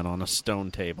Aslan on a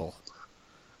stone table.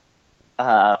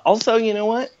 Also, you know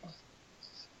what?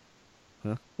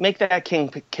 Huh? Make that King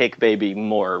Cake Baby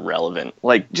more relevant.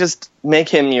 Like, just make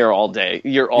him your all-day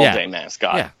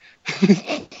mascot. Yeah.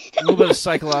 A little bit of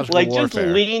psychological warfare.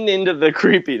 Just lean into the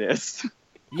creepiness.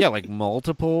 Yeah, like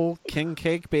multiple King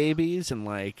Cake Babies and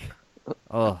like,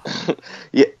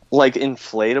 yeah, like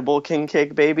inflatable King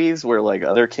Cake Babies, where like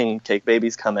other King Cake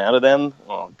Babies come out of them.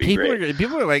 Oh, it'd be great.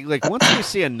 People are like once we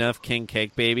see enough King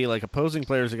Cake Baby, like opposing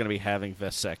players are going to be having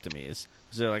vasectomies.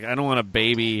 So they're like, I don't want a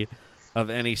baby of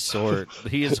any sort.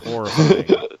 He is horrifying.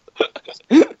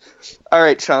 All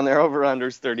right, Sean, their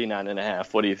over-under's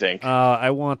 39.5. What do you think? I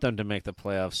want them to make the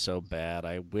playoffs so bad.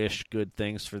 I wish good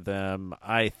things for them.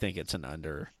 I think it's an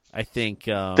under. I think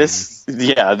this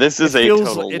is a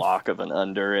total lock of an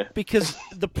under. Because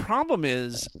the problem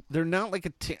is they're not like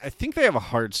a team. I think they have a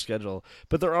hard schedule,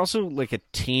 but they're also like a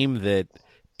team that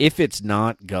if it's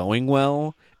not going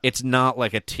well, it's not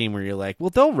like a team where you're like, well,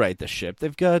 they'll right the ship.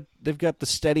 They've got the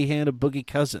steady hand of Boogie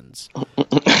Cousins.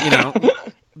 You know,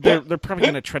 they're probably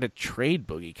going to try to trade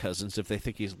Boogie Cousins if they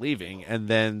think he's leaving, and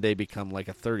then they become like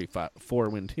a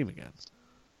 34-win team again.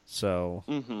 So.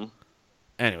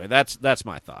 Anyway, that's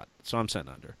my thought. So I'm saying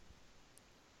under.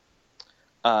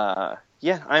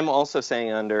 Yeah, I'm also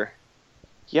saying under.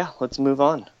 Yeah, let's move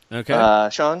on. Okay.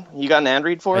 Sean, you got an ad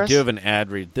read for us? I do have an ad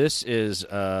read. This is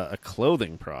a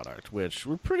clothing product, which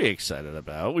we're pretty excited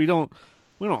about. We don't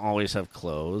always have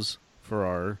clothes for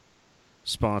our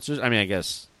sponsors. I mean, I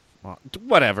guess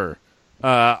whatever.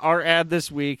 Our ad this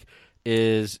week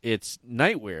it's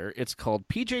nightwear. It's called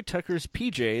PJ Tucker's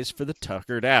PJs for the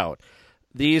Tuckered Out.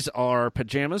 These are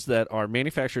pajamas that are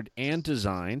manufactured and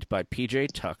designed by PJ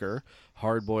Tucker,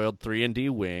 hard-boiled 3&D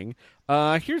wing.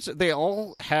 They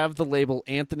all have the label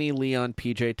Anthony Leon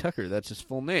PJ Tucker. That's his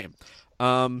full name.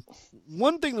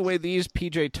 One thing, the way these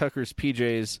PJ Tucker's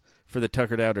PJs for the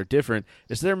Tuckered Out are different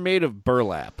is they're made of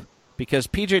burlap, because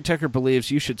PJ Tucker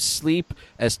believes you should sleep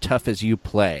as tough as you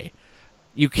play.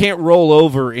 You can't roll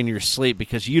over in your sleep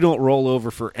because you don't roll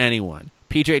over for anyone.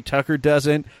 PJ Tucker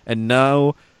doesn't, and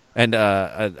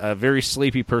a very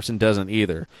sleepy person doesn't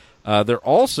either. They're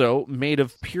also made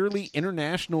of purely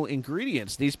international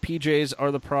ingredients. These PJs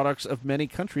are the products of many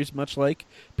countries, much like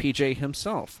PJ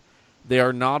himself. They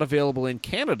are not available in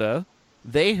Canada.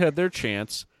 They had their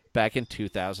chance back in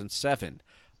 2007.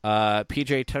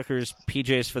 PJ Tucker's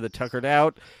PJs for the Tuckered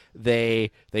Out,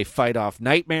 they fight off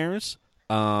nightmares.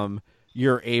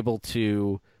 You're able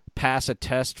to pass a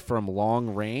test from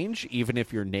long range, even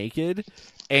if you're naked.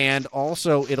 And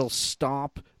also, it'll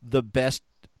stop the best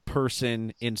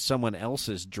person in someone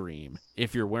else's dream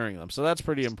if you're wearing them. So that's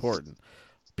pretty important.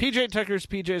 PJ Tucker's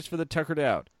PJs for the Tuckered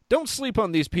Out. Don't sleep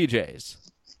on these PJs.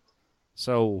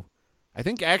 So I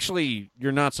think actually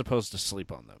you're not supposed to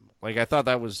sleep on them. Like, I thought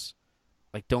that was,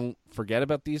 like, don't forget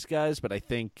about these guys, but I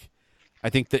think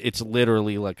that it's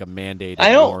literally like a mandated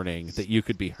warning that you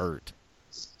could be hurt.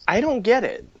 I don't get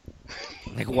it.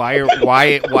 Like, why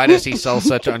does he sell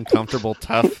such uncomfortable,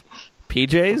 tough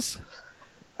PJs?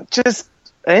 Just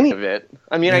any of it.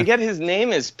 I mean, I get his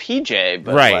name is PJ,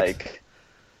 but right. like,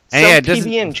 so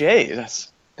PB&J.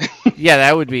 Yeah,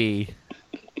 that would be.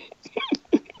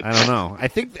 I don't know. I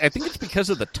think it's because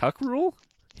of the tuck rule.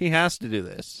 He has to do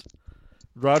this.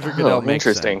 Roger Goodell makes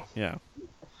interesting. That. Yeah.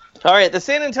 All right, the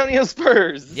San Antonio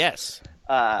Spurs. Yes.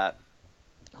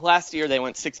 Last year they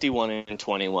went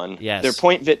 61-21. Yes. Their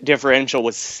point differential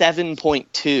was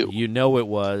 7.2. You know it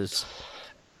was.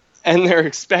 And their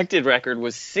expected record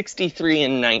was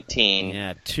 63-19.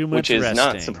 Yeah, too much which is resting.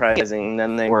 not surprising.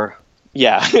 Then they were,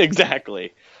 yeah,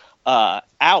 exactly.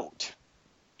 Out,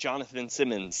 Jonathan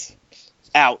Simmons.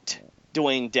 Out,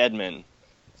 Dwayne Dedman.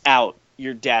 Out,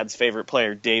 your dad's favorite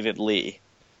player, David Lee.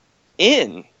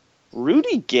 In,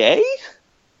 Rudy Gay,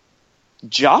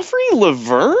 Joffrey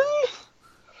Laverne,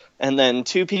 and then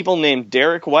two people named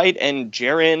Derek White and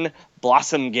Jaren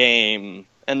Blossom Game.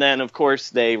 And then, of course,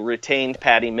 they retained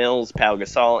Patty Mills, Pau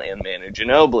Gasol, and Manu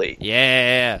Ginobili.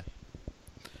 Yeah.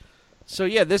 So,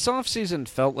 yeah, this offseason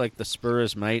felt like the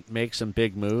Spurs might make some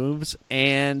big moves,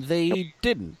 and they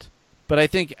didn't. But I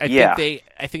think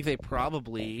they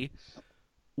probably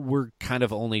were kind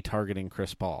of only targeting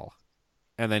Chris Paul.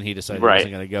 And then he decided he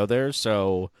wasn't going to go there.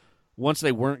 So once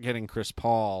they weren't getting Chris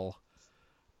Paul,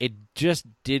 it just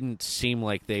didn't seem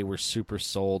like they were super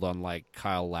sold on, like,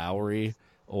 Kyle Lowry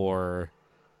or...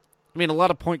 I mean, a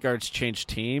lot of point guards change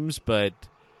teams, but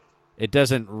it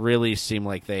doesn't really seem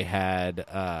like they had...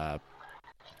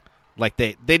 like,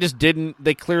 they just didn't...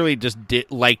 They clearly just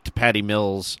liked Patty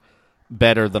Mills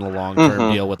better than a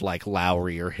long-term deal with, like,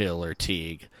 Lowry or Hill or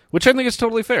Teague, which I think is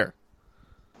totally fair.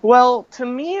 Well, to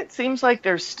me, it seems like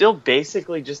they're still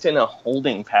basically just in a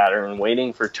holding pattern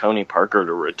waiting for Tony Parker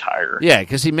to retire. Yeah,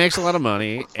 because he makes a lot of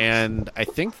money, and I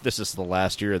think this is the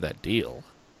last year of that deal.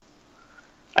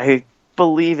 I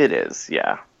believe it is,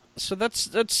 yeah. So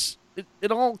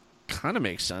it all kind of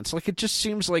makes sense. Like, it just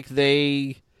seems like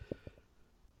they...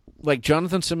 Like,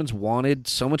 Jonathan Simmons wanted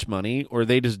so much money, or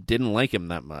they just didn't like him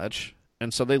that much,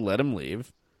 and so they let him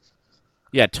leave.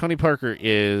 Yeah, Tony Parker he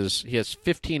has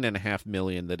 $15.5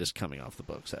 million that is coming off the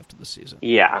books after the season.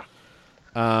 Yeah.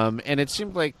 And it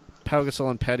seemed like Pau Gasol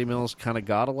and Patty Mills kind of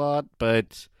got a lot,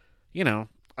 but, you know,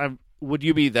 would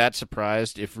you be that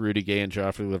surprised if Rudy Gay and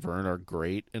Joffrey Laverne are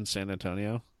great in San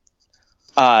Antonio?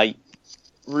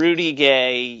 Rudy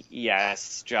Gay,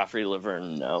 yes. Joffrey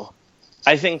Laverne, no.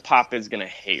 I think Pop is going to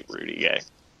hate Rudy Gay.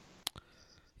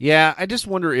 Yeah, I just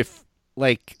wonder if,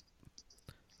 like...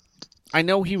 I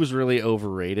know he was really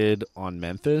overrated on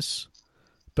Memphis,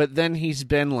 but then he's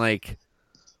been, like,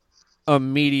 a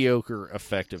mediocre,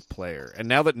 effective player. And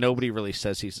now that nobody really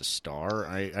says he's a star,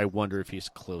 I wonder if he's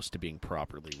close to being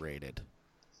properly rated.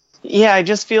 Yeah, I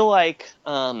just feel like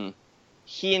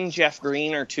he and Jeff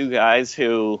Green are two guys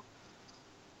who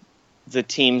the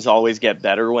teams always get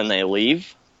better when they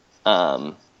leave.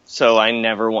 So I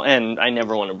never want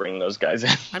to bring those guys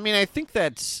in. I mean, I think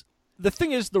that's... The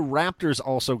thing is, the Raptors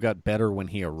also got better when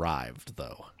he arrived,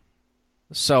 though.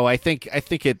 So I think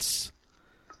it's,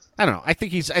 I don't know. I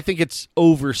think it's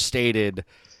overstated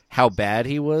how bad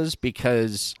he was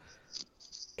because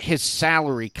his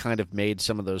salary kind of made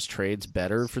some of those trades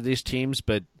better for these teams.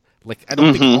 But like, I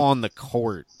don't think on the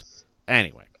court.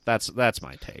 Anyway, that's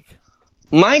my take.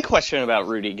 My question about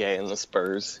Rudy Gay and the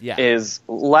Spurs is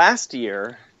last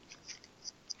year.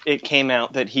 It came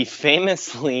out that he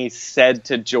famously said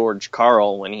to George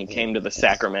Karl when he came to the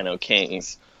Sacramento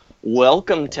Kings,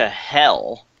 "Welcome to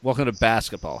hell." Welcome to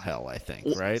basketball hell, I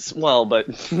think, right? Well,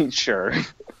 but sure.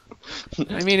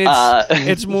 I mean,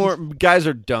 it's more guys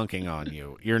are dunking on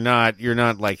you. You're not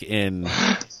like in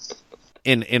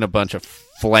a bunch of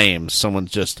flames. Someone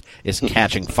just is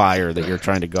catching fire that you're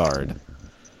trying to guard.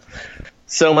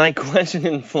 So my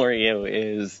question for you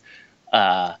is,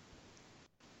 how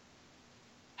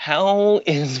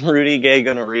is Rudy Gay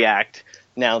going to react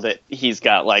now that he's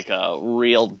got like a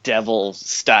real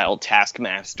devil-style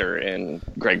taskmaster in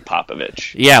Greg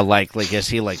Popovich? Yeah, like is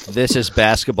he like, this is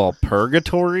basketball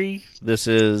purgatory?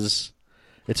 It's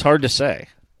hard to say.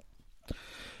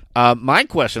 My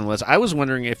question was, I was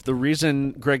wondering if the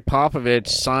reason Greg Popovich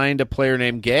signed a player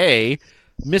named Gay,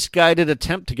 misguided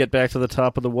attempt to get back to the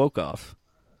top of the woke-off.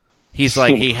 He's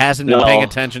like, he hasn't been paying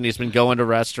attention. He's been going to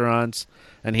restaurants.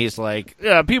 And he's like,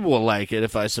 yeah, people will like it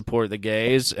if I support the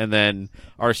gays. And then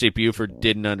R.C. Buford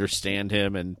didn't understand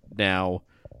him, and now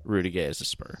Rudy Gay is a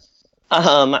Spur.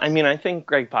 I mean, I think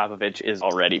Greg Popovich is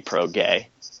already pro-gay,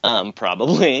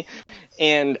 probably.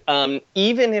 And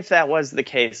even if that was the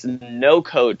case, no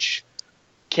coach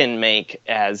can make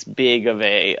as big of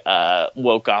a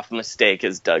woke-off mistake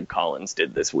as Doug Collins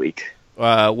did this week.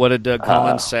 What did Doug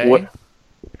Collins say?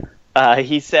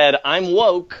 He said, "I'm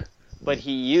woke," but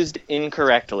he used it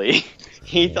incorrectly.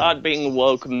 He thought being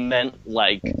woke meant,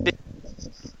 like,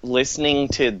 listening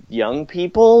to young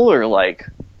people or like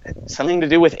something to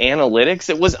do with analytics.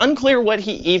 It was unclear what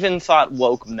he even thought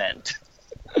woke meant.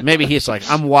 Maybe he's like,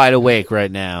 I'm wide awake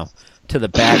right now to the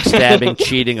backstabbing,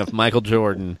 cheating of Michael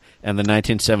Jordan and the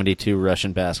 1972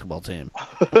 Russian basketball team.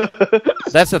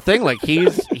 That's the thing. Like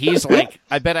he's like,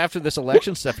 I bet after this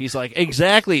election stuff, he's like,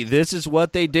 exactly. This is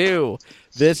what they do.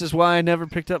 This is why I never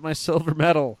picked up my silver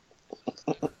medal.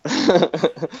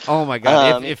 Oh my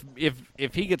god!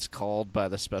 If he gets called by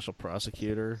the special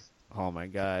prosecutor, oh my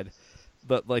god!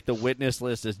 But like the witness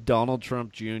list is Donald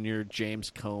Trump Jr.,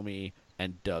 James Comey,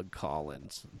 and Doug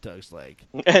Collins. Doug's like,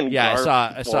 and yeah, Gar I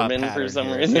saw a Forman pattern for some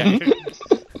here. reason.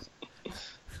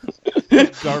 Yeah.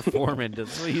 Gar Forman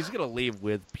he's gonna leave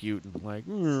with Putin. Like,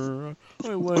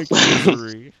 I like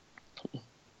misery.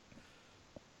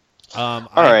 All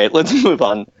right, let's move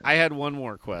on. I had one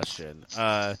more question.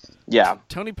 Yeah.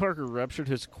 Tony Parker ruptured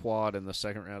his quad in the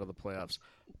second round of the playoffs.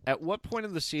 At what point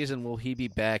in the season will he be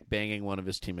back banging one of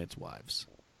his teammates' wives?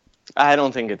 I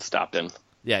don't think it stopped him.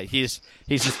 Yeah, he's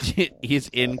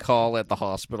in call at the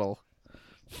hospital.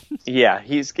 Yeah,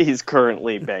 he's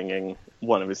currently banging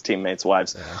one of his teammates'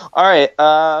 wives. Yeah. All right,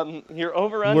 you're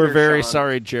over under. We're very Sean.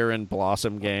 sorry, Jaron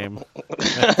Blossom game.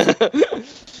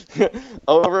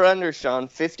 Over under, Sean,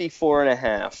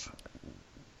 54.5.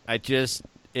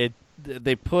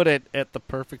 They put it at the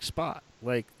perfect spot.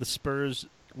 Like the Spurs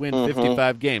win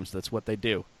 55 games. That's what they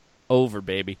do. Over,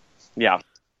 baby. Yeah.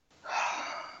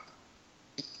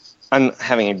 I'm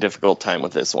having a difficult time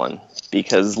with this one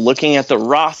because looking at the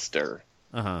roster,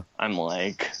 I'm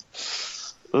like,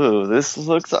 ooh, this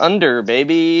looks under,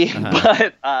 baby.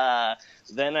 But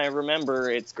then I remember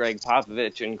it's Greg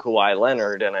Popovich and Kawhi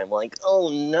Leonard, and I'm like, oh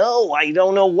no, I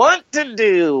don't know what to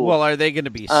do. Well, are they going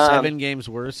to be 7 games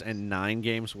worse and 9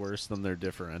 games worse than their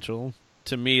differential?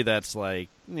 To me, that's like,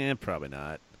 probably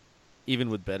not. Even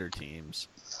with better teams.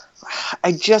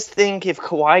 I just think if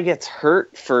Kawhi gets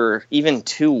hurt for even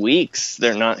 2 weeks,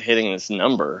 they're not hitting this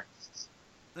number.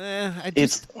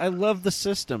 I love the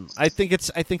system. I think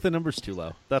the number's too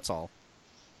low. That's all.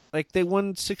 Like they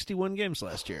won 61 games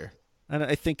last year. And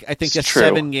I think a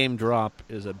 7-game drop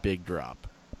is a big drop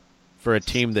for a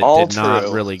team that did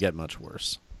not really get much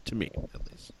worse, to me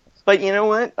at least. But you know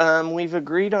what? We've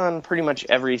agreed on pretty much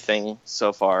everything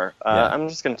so far. I'm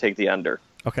just going to take the under.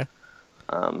 Okay.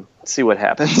 See what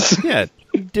happens. Yeah,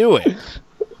 do it.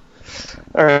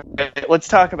 All right, let's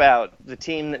talk about the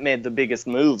team that made the biggest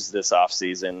moves this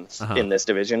offseason in this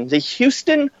division, the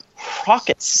Houston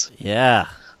Rockets. Yeah.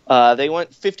 They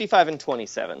went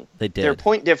 55-27. They did. Their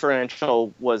point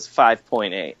differential was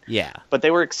 5.8. Yeah. But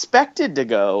they were expected to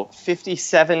go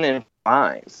 57-5.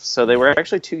 So they were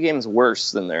actually 2 games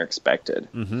worse than they're expected.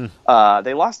 Mm-hmm.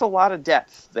 They lost a lot of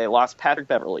depth. They lost Patrick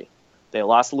Beverley. They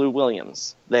lost Lou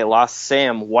Williams. They lost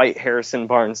Sam White Harrison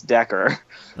Barnes Decker.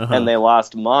 And they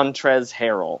lost Montrezl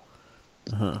Harrell.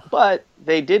 But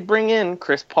they did bring in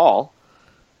Chris Paul,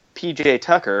 PJ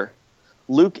Tucker,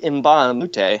 Luke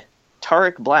Mbamute,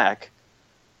 Tariq Black,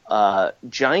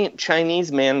 giant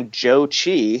Chinese man Joe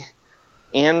Chi,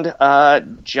 and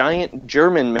giant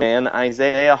German man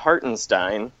Isaiah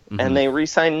Hartenstein, and they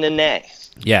re-signed Nene.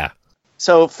 Yeah.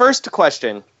 So first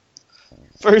question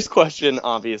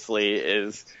obviously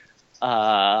is,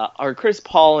 are Chris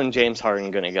Paul and James Harden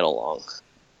going to get along?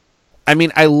 I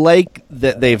mean, I like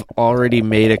that they've already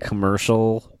made a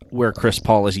commercial where Chris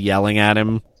Paul is yelling at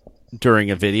him during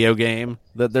a video game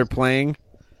that they're playing.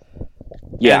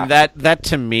 Yeah. And that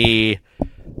to me,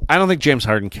 I don't think James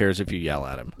Harden cares if you yell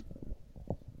at him.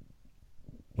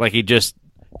 Like it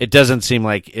doesn't seem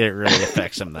like it really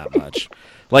affects him that much.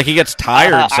 Like he gets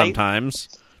tired sometimes,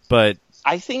 but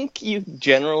I think you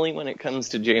generally, when it comes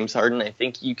to James Harden, I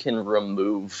think you can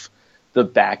remove the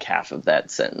back half of that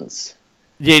sentence.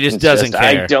 Yeah, he just doesn't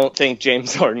care. I don't think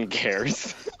James Harden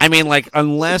cares. I mean, like,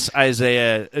 unless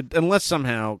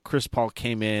somehow Chris Paul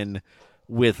came in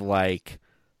with, like,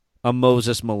 a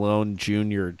Moses Malone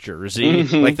Jr. jersey.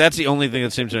 Like, that's the only thing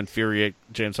that seems to infuriate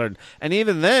James Harden. And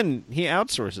even then, he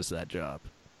outsources that job.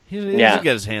 He doesn't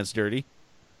get his hands dirty.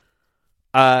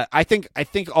 I think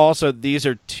also these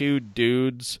are 2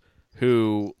 dudes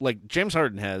who, like, James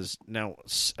Harden has now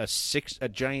a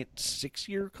giant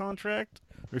 6-year contract.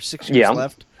 There's 6 years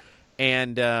left.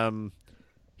 And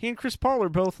he and Chris Paul are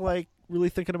both, like, really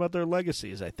thinking about their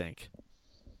legacies, I think.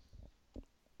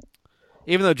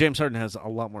 Even though James Harden has a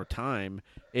lot more time,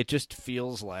 it just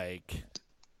feels like,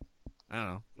 I don't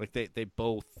know, like they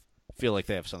both feel like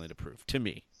they have something to prove, to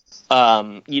me.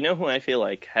 You know who I feel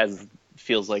like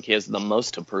feels like he has the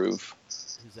most to prove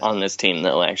on this team,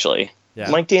 though, actually? Yeah.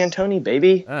 Mike D'Antoni,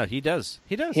 baby. He does.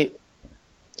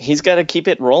 he's got to keep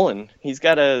it rolling. He's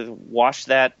got to wash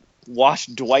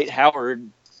Dwight Howard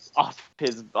off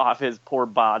his poor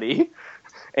body,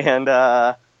 and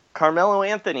Carmelo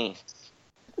Anthony.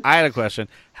 I had a question.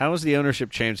 How is the ownership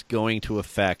change going to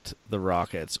affect the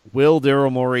Rockets? Will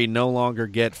Daryl Morey no longer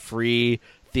get free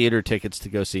theater tickets to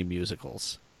go see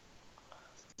musicals?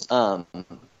 Sean,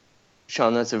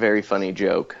 that's a very funny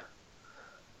joke.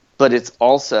 But it's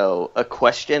also a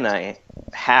question I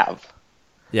have.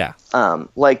 Yeah.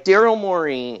 Like, Daryl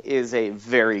Morey is a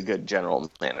very good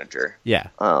general manager. Yeah.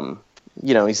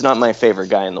 He's not my favorite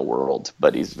guy in the world,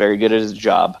 but he's very good at his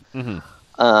job. Mm-hmm.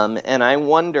 And I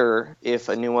wonder if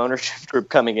a new ownership group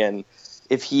coming in,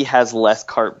 if he has less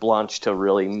carte blanche to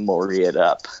really Morey it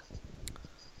up.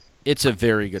 It's a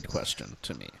very good question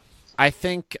to me. I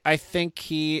think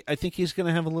he's going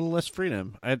to have a little less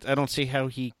freedom. I don't see how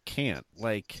he can't.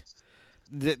 Like,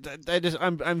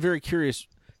 I'm very curious.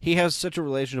 He has such a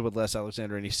relationship with Les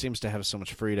Alexander, and he seems to have so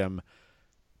much freedom.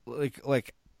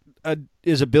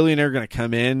 Is a billionaire going to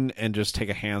come in and just take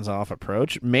a hands-off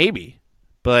approach? Maybe,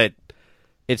 but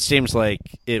it seems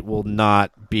like it will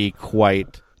not be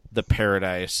quite the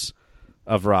paradise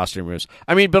of roster moves.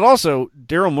 I mean, but also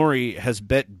Daryl Morey has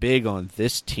bet big on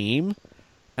this team,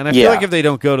 and I feel like if they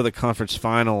don't go to the conference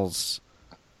finals,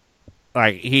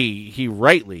 like he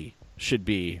rightly should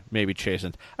be maybe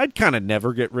chastened. I'd kind of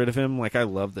never get rid of him. Like, I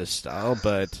love this style,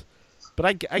 but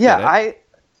I get it.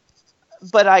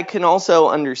 But I can also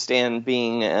understand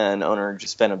being an owner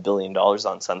just spent $1 billion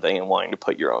on something and wanting to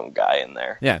put your own guy in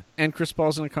there. Yeah, and Chris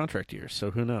Paul's in a contract year, so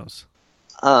who knows?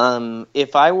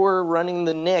 If I were running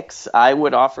the Knicks, I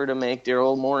would offer to make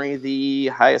Daryl Morey the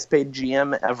highest paid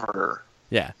GM ever.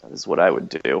 Yeah. That is what I would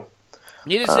do.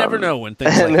 You just never know when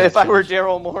things and like that if I were change.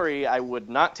 Daryl Morey, I would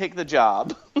not take the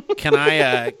job. Can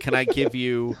I give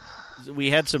you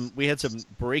we had some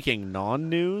breaking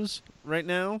non-news right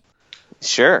now.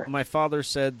 Sure. My father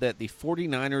said that the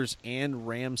 49ers and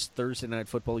Rams Thursday Night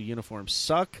Football uniforms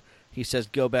suck. He says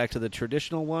go back to the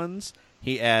traditional ones.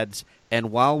 He adds,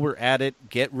 and while we're at it,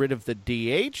 get rid of the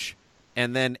DH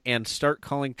and start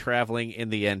calling traveling in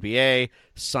the NBA.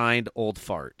 Signed, Old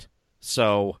Fart.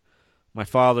 So my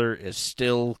father is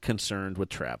still concerned with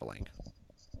traveling.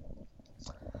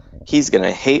 He's going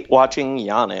to hate watching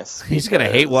Giannis. He's going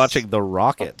to hate watching the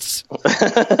Rockets.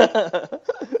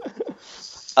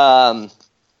 All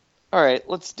right,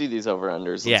 let's do these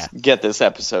over-unders. Yeah. Let's get this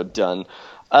episode done.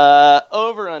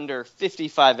 Over-under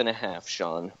 55.5,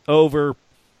 Sean. Over.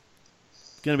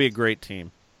 Going to be a great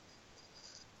team.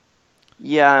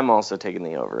 Yeah, I'm also taking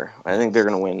the over. I think they're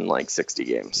going to win like 60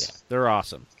 games. Yeah, they're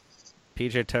awesome.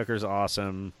 PJ Tucker's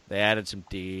awesome. They added some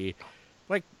D.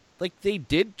 Like they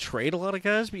did trade a lot of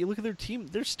guys, but you look at their team,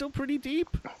 they're still pretty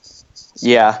deep.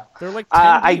 Yeah. They're like 10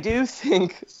 I deep. do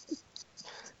think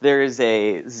there is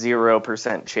a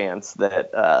 0% chance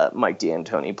that Mike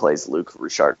D'Antoni plays Luke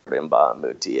Richard and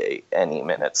Mbah any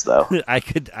minutes, though. I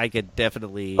could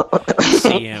definitely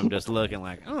see him just looking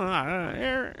like,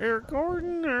 Eric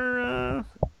Gordon, or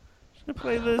should I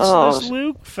play this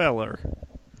Luke feller?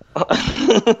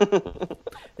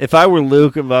 If I were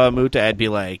Luke and Mbah, I'd be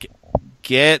like,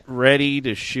 get ready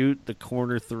to shoot the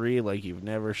corner three like you've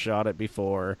never shot it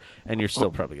before, and you're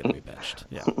still probably going to be benched.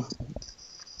 Yeah.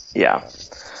 Yeah.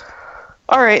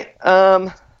 All right.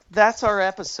 That's our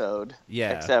episode.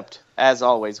 Yeah. Except, as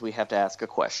always, we have to ask a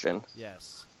question.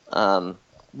 Yes.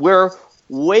 We're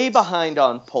way behind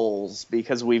on polls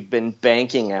because we've been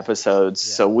banking episodes,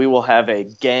 so we will have a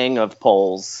gang of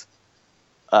poll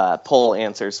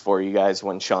answers for you guys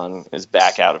when Sean is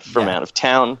back out of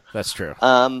town. That's true.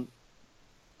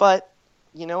 But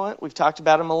you know what? We've talked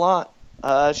about him a lot.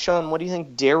 Sean, what do you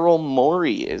think Daryl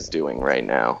Morey is doing right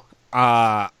now?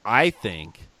 I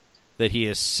think that he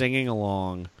is singing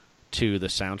along to the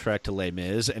soundtrack to Les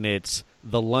Mis, and it's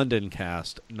the London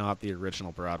cast, not the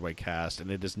original Broadway cast, and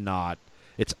it is not.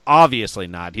 It's obviously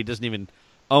not. He doesn't even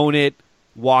own it,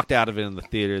 walked out of it in the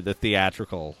theater, the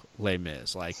theatrical Les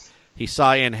Mis. Like, he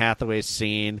saw Anne Hathaway's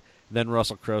scene, then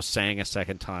Russell Crowe sang a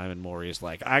second time, and Morey's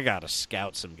like, I gotta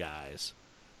scout some guys.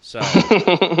 So...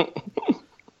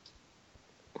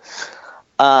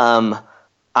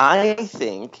 I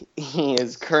think he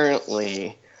is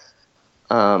currently.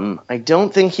 I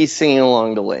don't think he's singing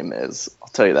along to Les Mis. I'll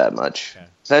tell you that much. Okay.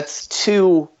 That's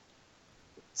too.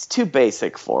 It's too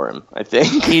basic for him. I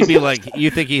think he'd be like.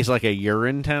 You think he's like a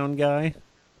Urinetown guy?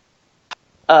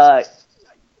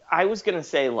 I was gonna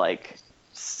say like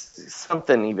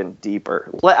something even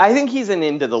deeper. I think he's an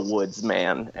Into the Woods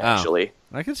man. Actually,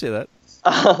 I can see that.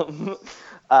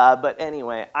 But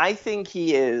anyway, I think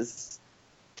he is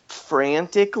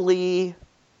frantically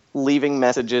leaving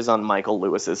messages on Michael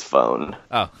Lewis's phone.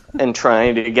 Oh. And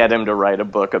trying to get him to write a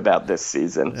book about this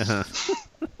season. Uh-huh.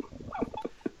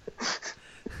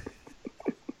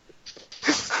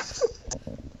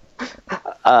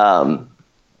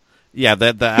 Yeah,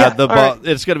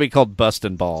 it's going to be called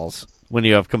Bustin' Balls when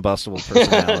you have combustible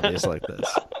personalities like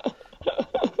this.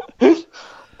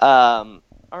 All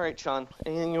right, Sean,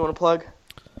 anything you want to plug?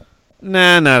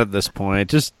 Nah, not at this point.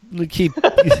 Just keep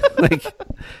like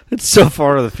it's so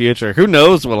far in the future. Who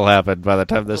knows what'll happen by the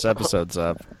time this episode's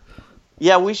up?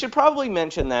 Yeah, we should probably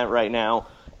mention that right now.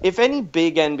 If any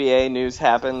big NBA news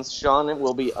happens, Sean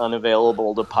will be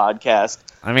unavailable to podcast.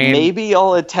 I mean, maybe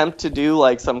I'll attempt to do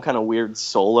like some kind of weird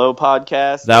solo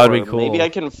podcast. That would be cool. Maybe I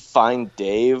can find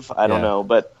Dave. I don't know,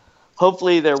 but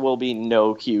hopefully there will be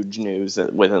no huge news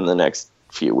within the next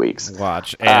few weeks.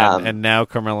 Watch. And now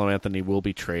Carmelo Anthony will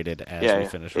be traded as we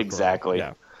finish recording. Exactly.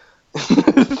 Yeah.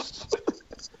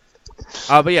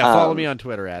 But yeah, follow me on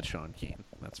Twitter at Sean Keane.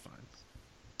 That's fine.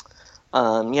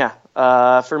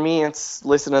 For me, it's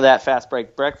listen to that Fast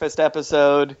Break Breakfast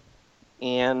episode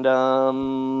and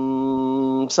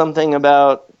something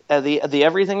about the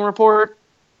Everything Report.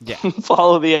 Yeah.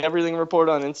 Follow the Everything Report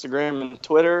on Instagram and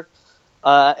Twitter.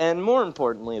 And more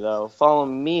importantly, though, follow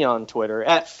me on Twitter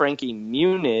at Frankie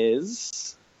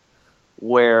Muniz,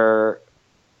 where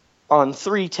on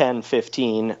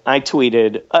 3/10/15 I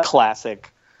tweeted a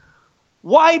classic.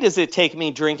 Why does it take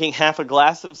me drinking half a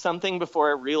glass of something before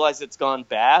I realize it's gone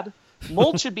bad?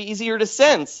 Mold should be easier to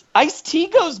sense. Iced tea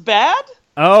goes bad?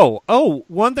 Oh,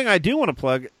 one thing I do want to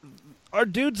plug, our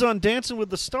dude's on Dancing with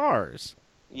the Stars.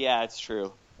 Yeah, it's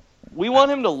true. We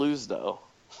want him to lose, though.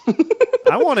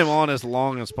 I want him on as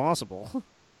long as possible.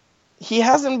 He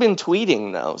hasn't been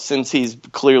tweeting, though, since he's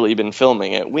clearly been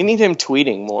filming it. We need him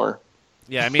tweeting more.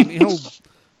 Yeah, I mean,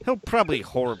 he'll probably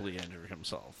horribly injure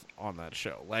himself on that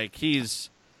show. Like, he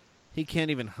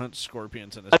can't even hunt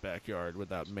scorpions in his backyard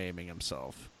without maiming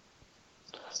himself.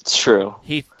 It's true.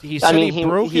 He said he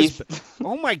broke his...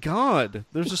 Oh, my God.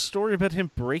 There's a story about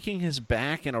him breaking his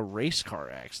back in a race car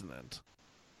accident.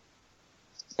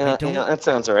 That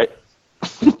sounds all right.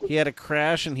 He had a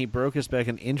crash and he broke his back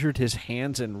and injured his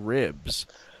hands and ribs.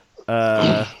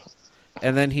 And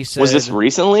then he said... Was this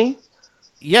recently?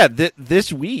 Yeah,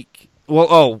 this week.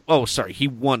 Well, sorry. He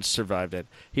once survived it.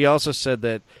 He also said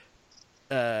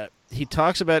that he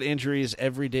talks about injuries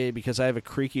every day because I have a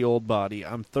creaky old body.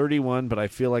 I'm 31, but I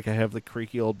feel like I have the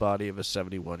creaky old body of a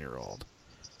 71-year-old.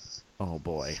 Oh,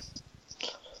 boy.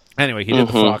 Anyway, he did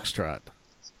the Foxtrot,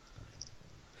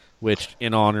 which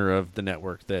in honor of the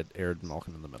network that aired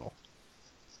Malcolm in the Middle.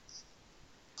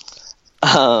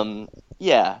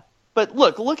 Yeah. But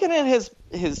looking at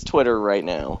his Twitter right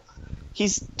now,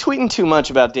 he's tweeting too much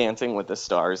about Dancing with the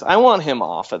Stars. I want him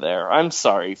off of there. I'm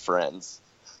sorry, friends.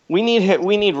 We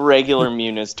need regular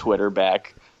Muniz Twitter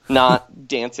back, not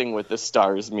Dancing with the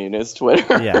Stars Muniz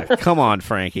Twitter. Yeah, come on,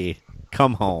 Frankie.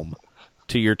 Come home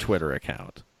to your Twitter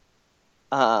account.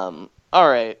 All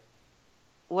right.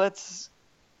 Let's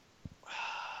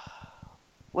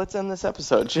end this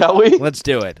episode, shall we? Let's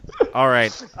do it. All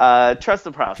right. Trust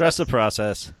the process. Trust the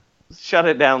process. Shut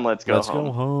it down. Let's go home. Let's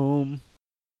go home.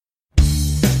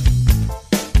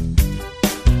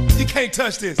 You can't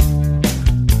touch this.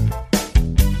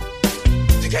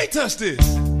 You can't touch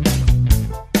this.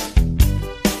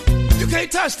 You can't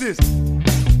touch this.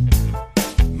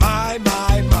 My.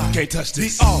 Can't touch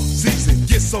this. The off-season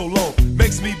gets so long,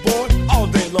 makes me bored all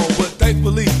day long. But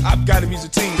thankfully, I've got a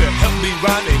music team that help me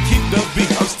ride and keep the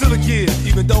beat. I'm still a kid,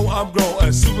 even though I'm grown.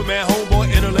 A Superman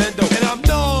homeboy in Orlando. And I'm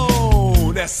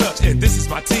known as such, and this is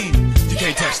my team. You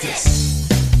can't touch this.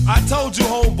 I told you,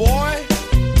 homeboy,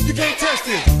 you can't touch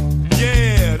this.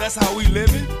 Yeah, that's how we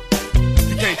living.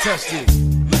 You can't touch this.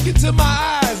 Look into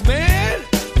my eyes, man.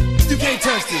 You can't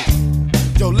touch this.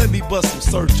 Yo, let me bust some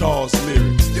Sir Charles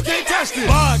lyrics. You can't touch this.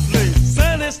 Barkley,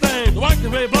 saying this thing. The white can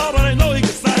play ball, but I know he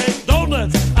can sing.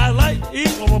 Donuts, I like to eat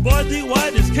when my boy D.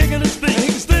 White is kicking his feet. And he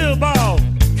can still ball.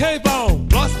 K-Bone,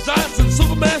 Blossom Johnson,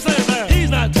 Superman Sandman.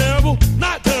 He's not terrible,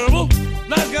 not terrible.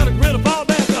 Now he's got a grin to fall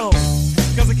back on.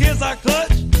 Cause the kids I clutch,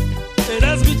 and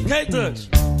that's what you can't touch.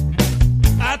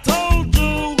 I told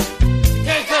you,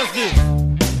 can't touch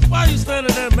this. Why you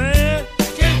standing there, man?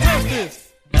 Can't touch this.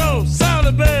 Yo, sound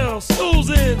the bell, school's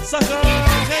in, sucker,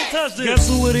 can't touch this. Guess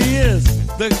who it is?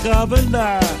 The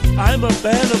governor. I'm a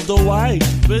fan of the white,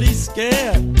 but he's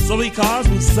scared, so he calls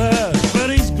me sir. But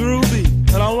he's groovy,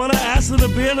 and I wanna ask him to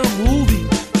be in a movie,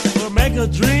 or make a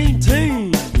dream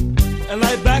team. And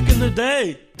like back in the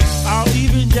day, I'll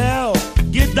even yell,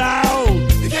 get down.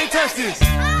 You can't touch this.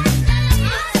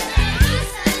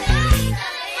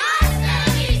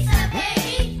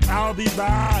 I'll I'll be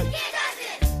back.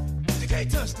 You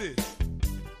can't touch this.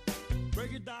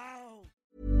 Break it down.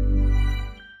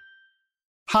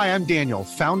 Hi, I'm Daniel,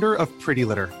 founder of Pretty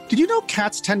Litter. Did you know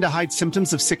cats tend to hide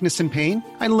symptoms of sickness and pain?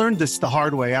 I learned this the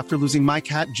hard way after losing my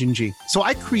cat, Gingy. So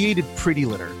I created Pretty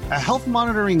Litter, a health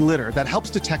monitoring litter that helps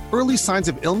detect early signs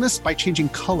of illness by changing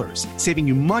colors, saving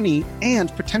you money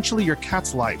and potentially your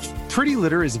cat's life. Pretty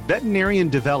Litter is veterinarian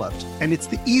developed, and it's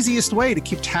the easiest way to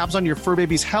keep tabs on your fur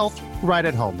baby's health right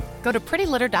at home. Go to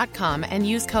prettylitter.com and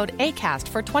use code ACAST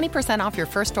for 20% off your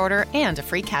first order and a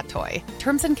free cat toy.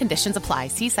 Terms and conditions apply.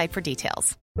 See site for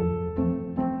details.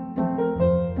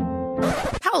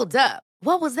 Hold up.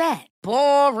 What was that?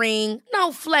 Boring.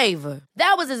 No flavor.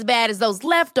 That was as bad as those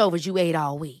leftovers you ate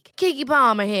all week. Keke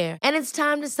Palmer here, and it's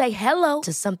time to say hello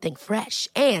to something fresh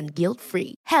and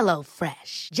guilt-free. Hello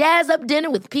Fresh. Jazz up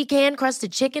dinner with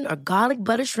pecan-crusted chicken or garlic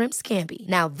butter shrimp scampi.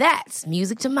 Now that's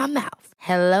music to my mouth.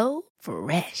 Hello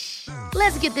Fresh.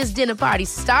 Let's get this dinner party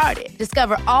started.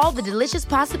 Discover all the delicious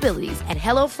possibilities at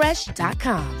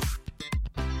hellofresh.com.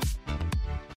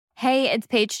 Hey, it's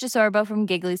Paige DeSorbo from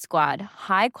Giggly Squad.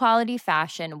 High quality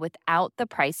fashion without the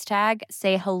price tag.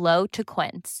 Say hello to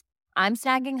Quince. I'm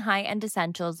snagging high-end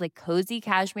essentials like cozy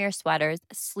cashmere sweaters,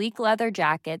 sleek leather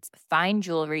jackets, fine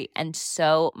jewelry, and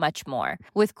so much more.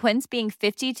 With Quince being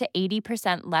 50 to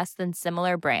 80% less than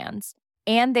similar brands.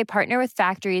 And they partner with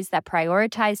factories that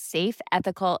prioritize safe,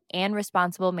 ethical, and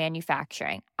responsible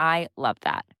manufacturing. I love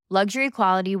that. Luxury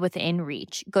quality within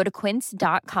reach. Go to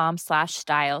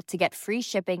quince.com/style to get free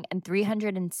shipping and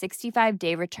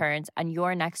 365-day returns on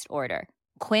your next order.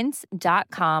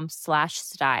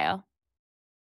 Quince.com/style.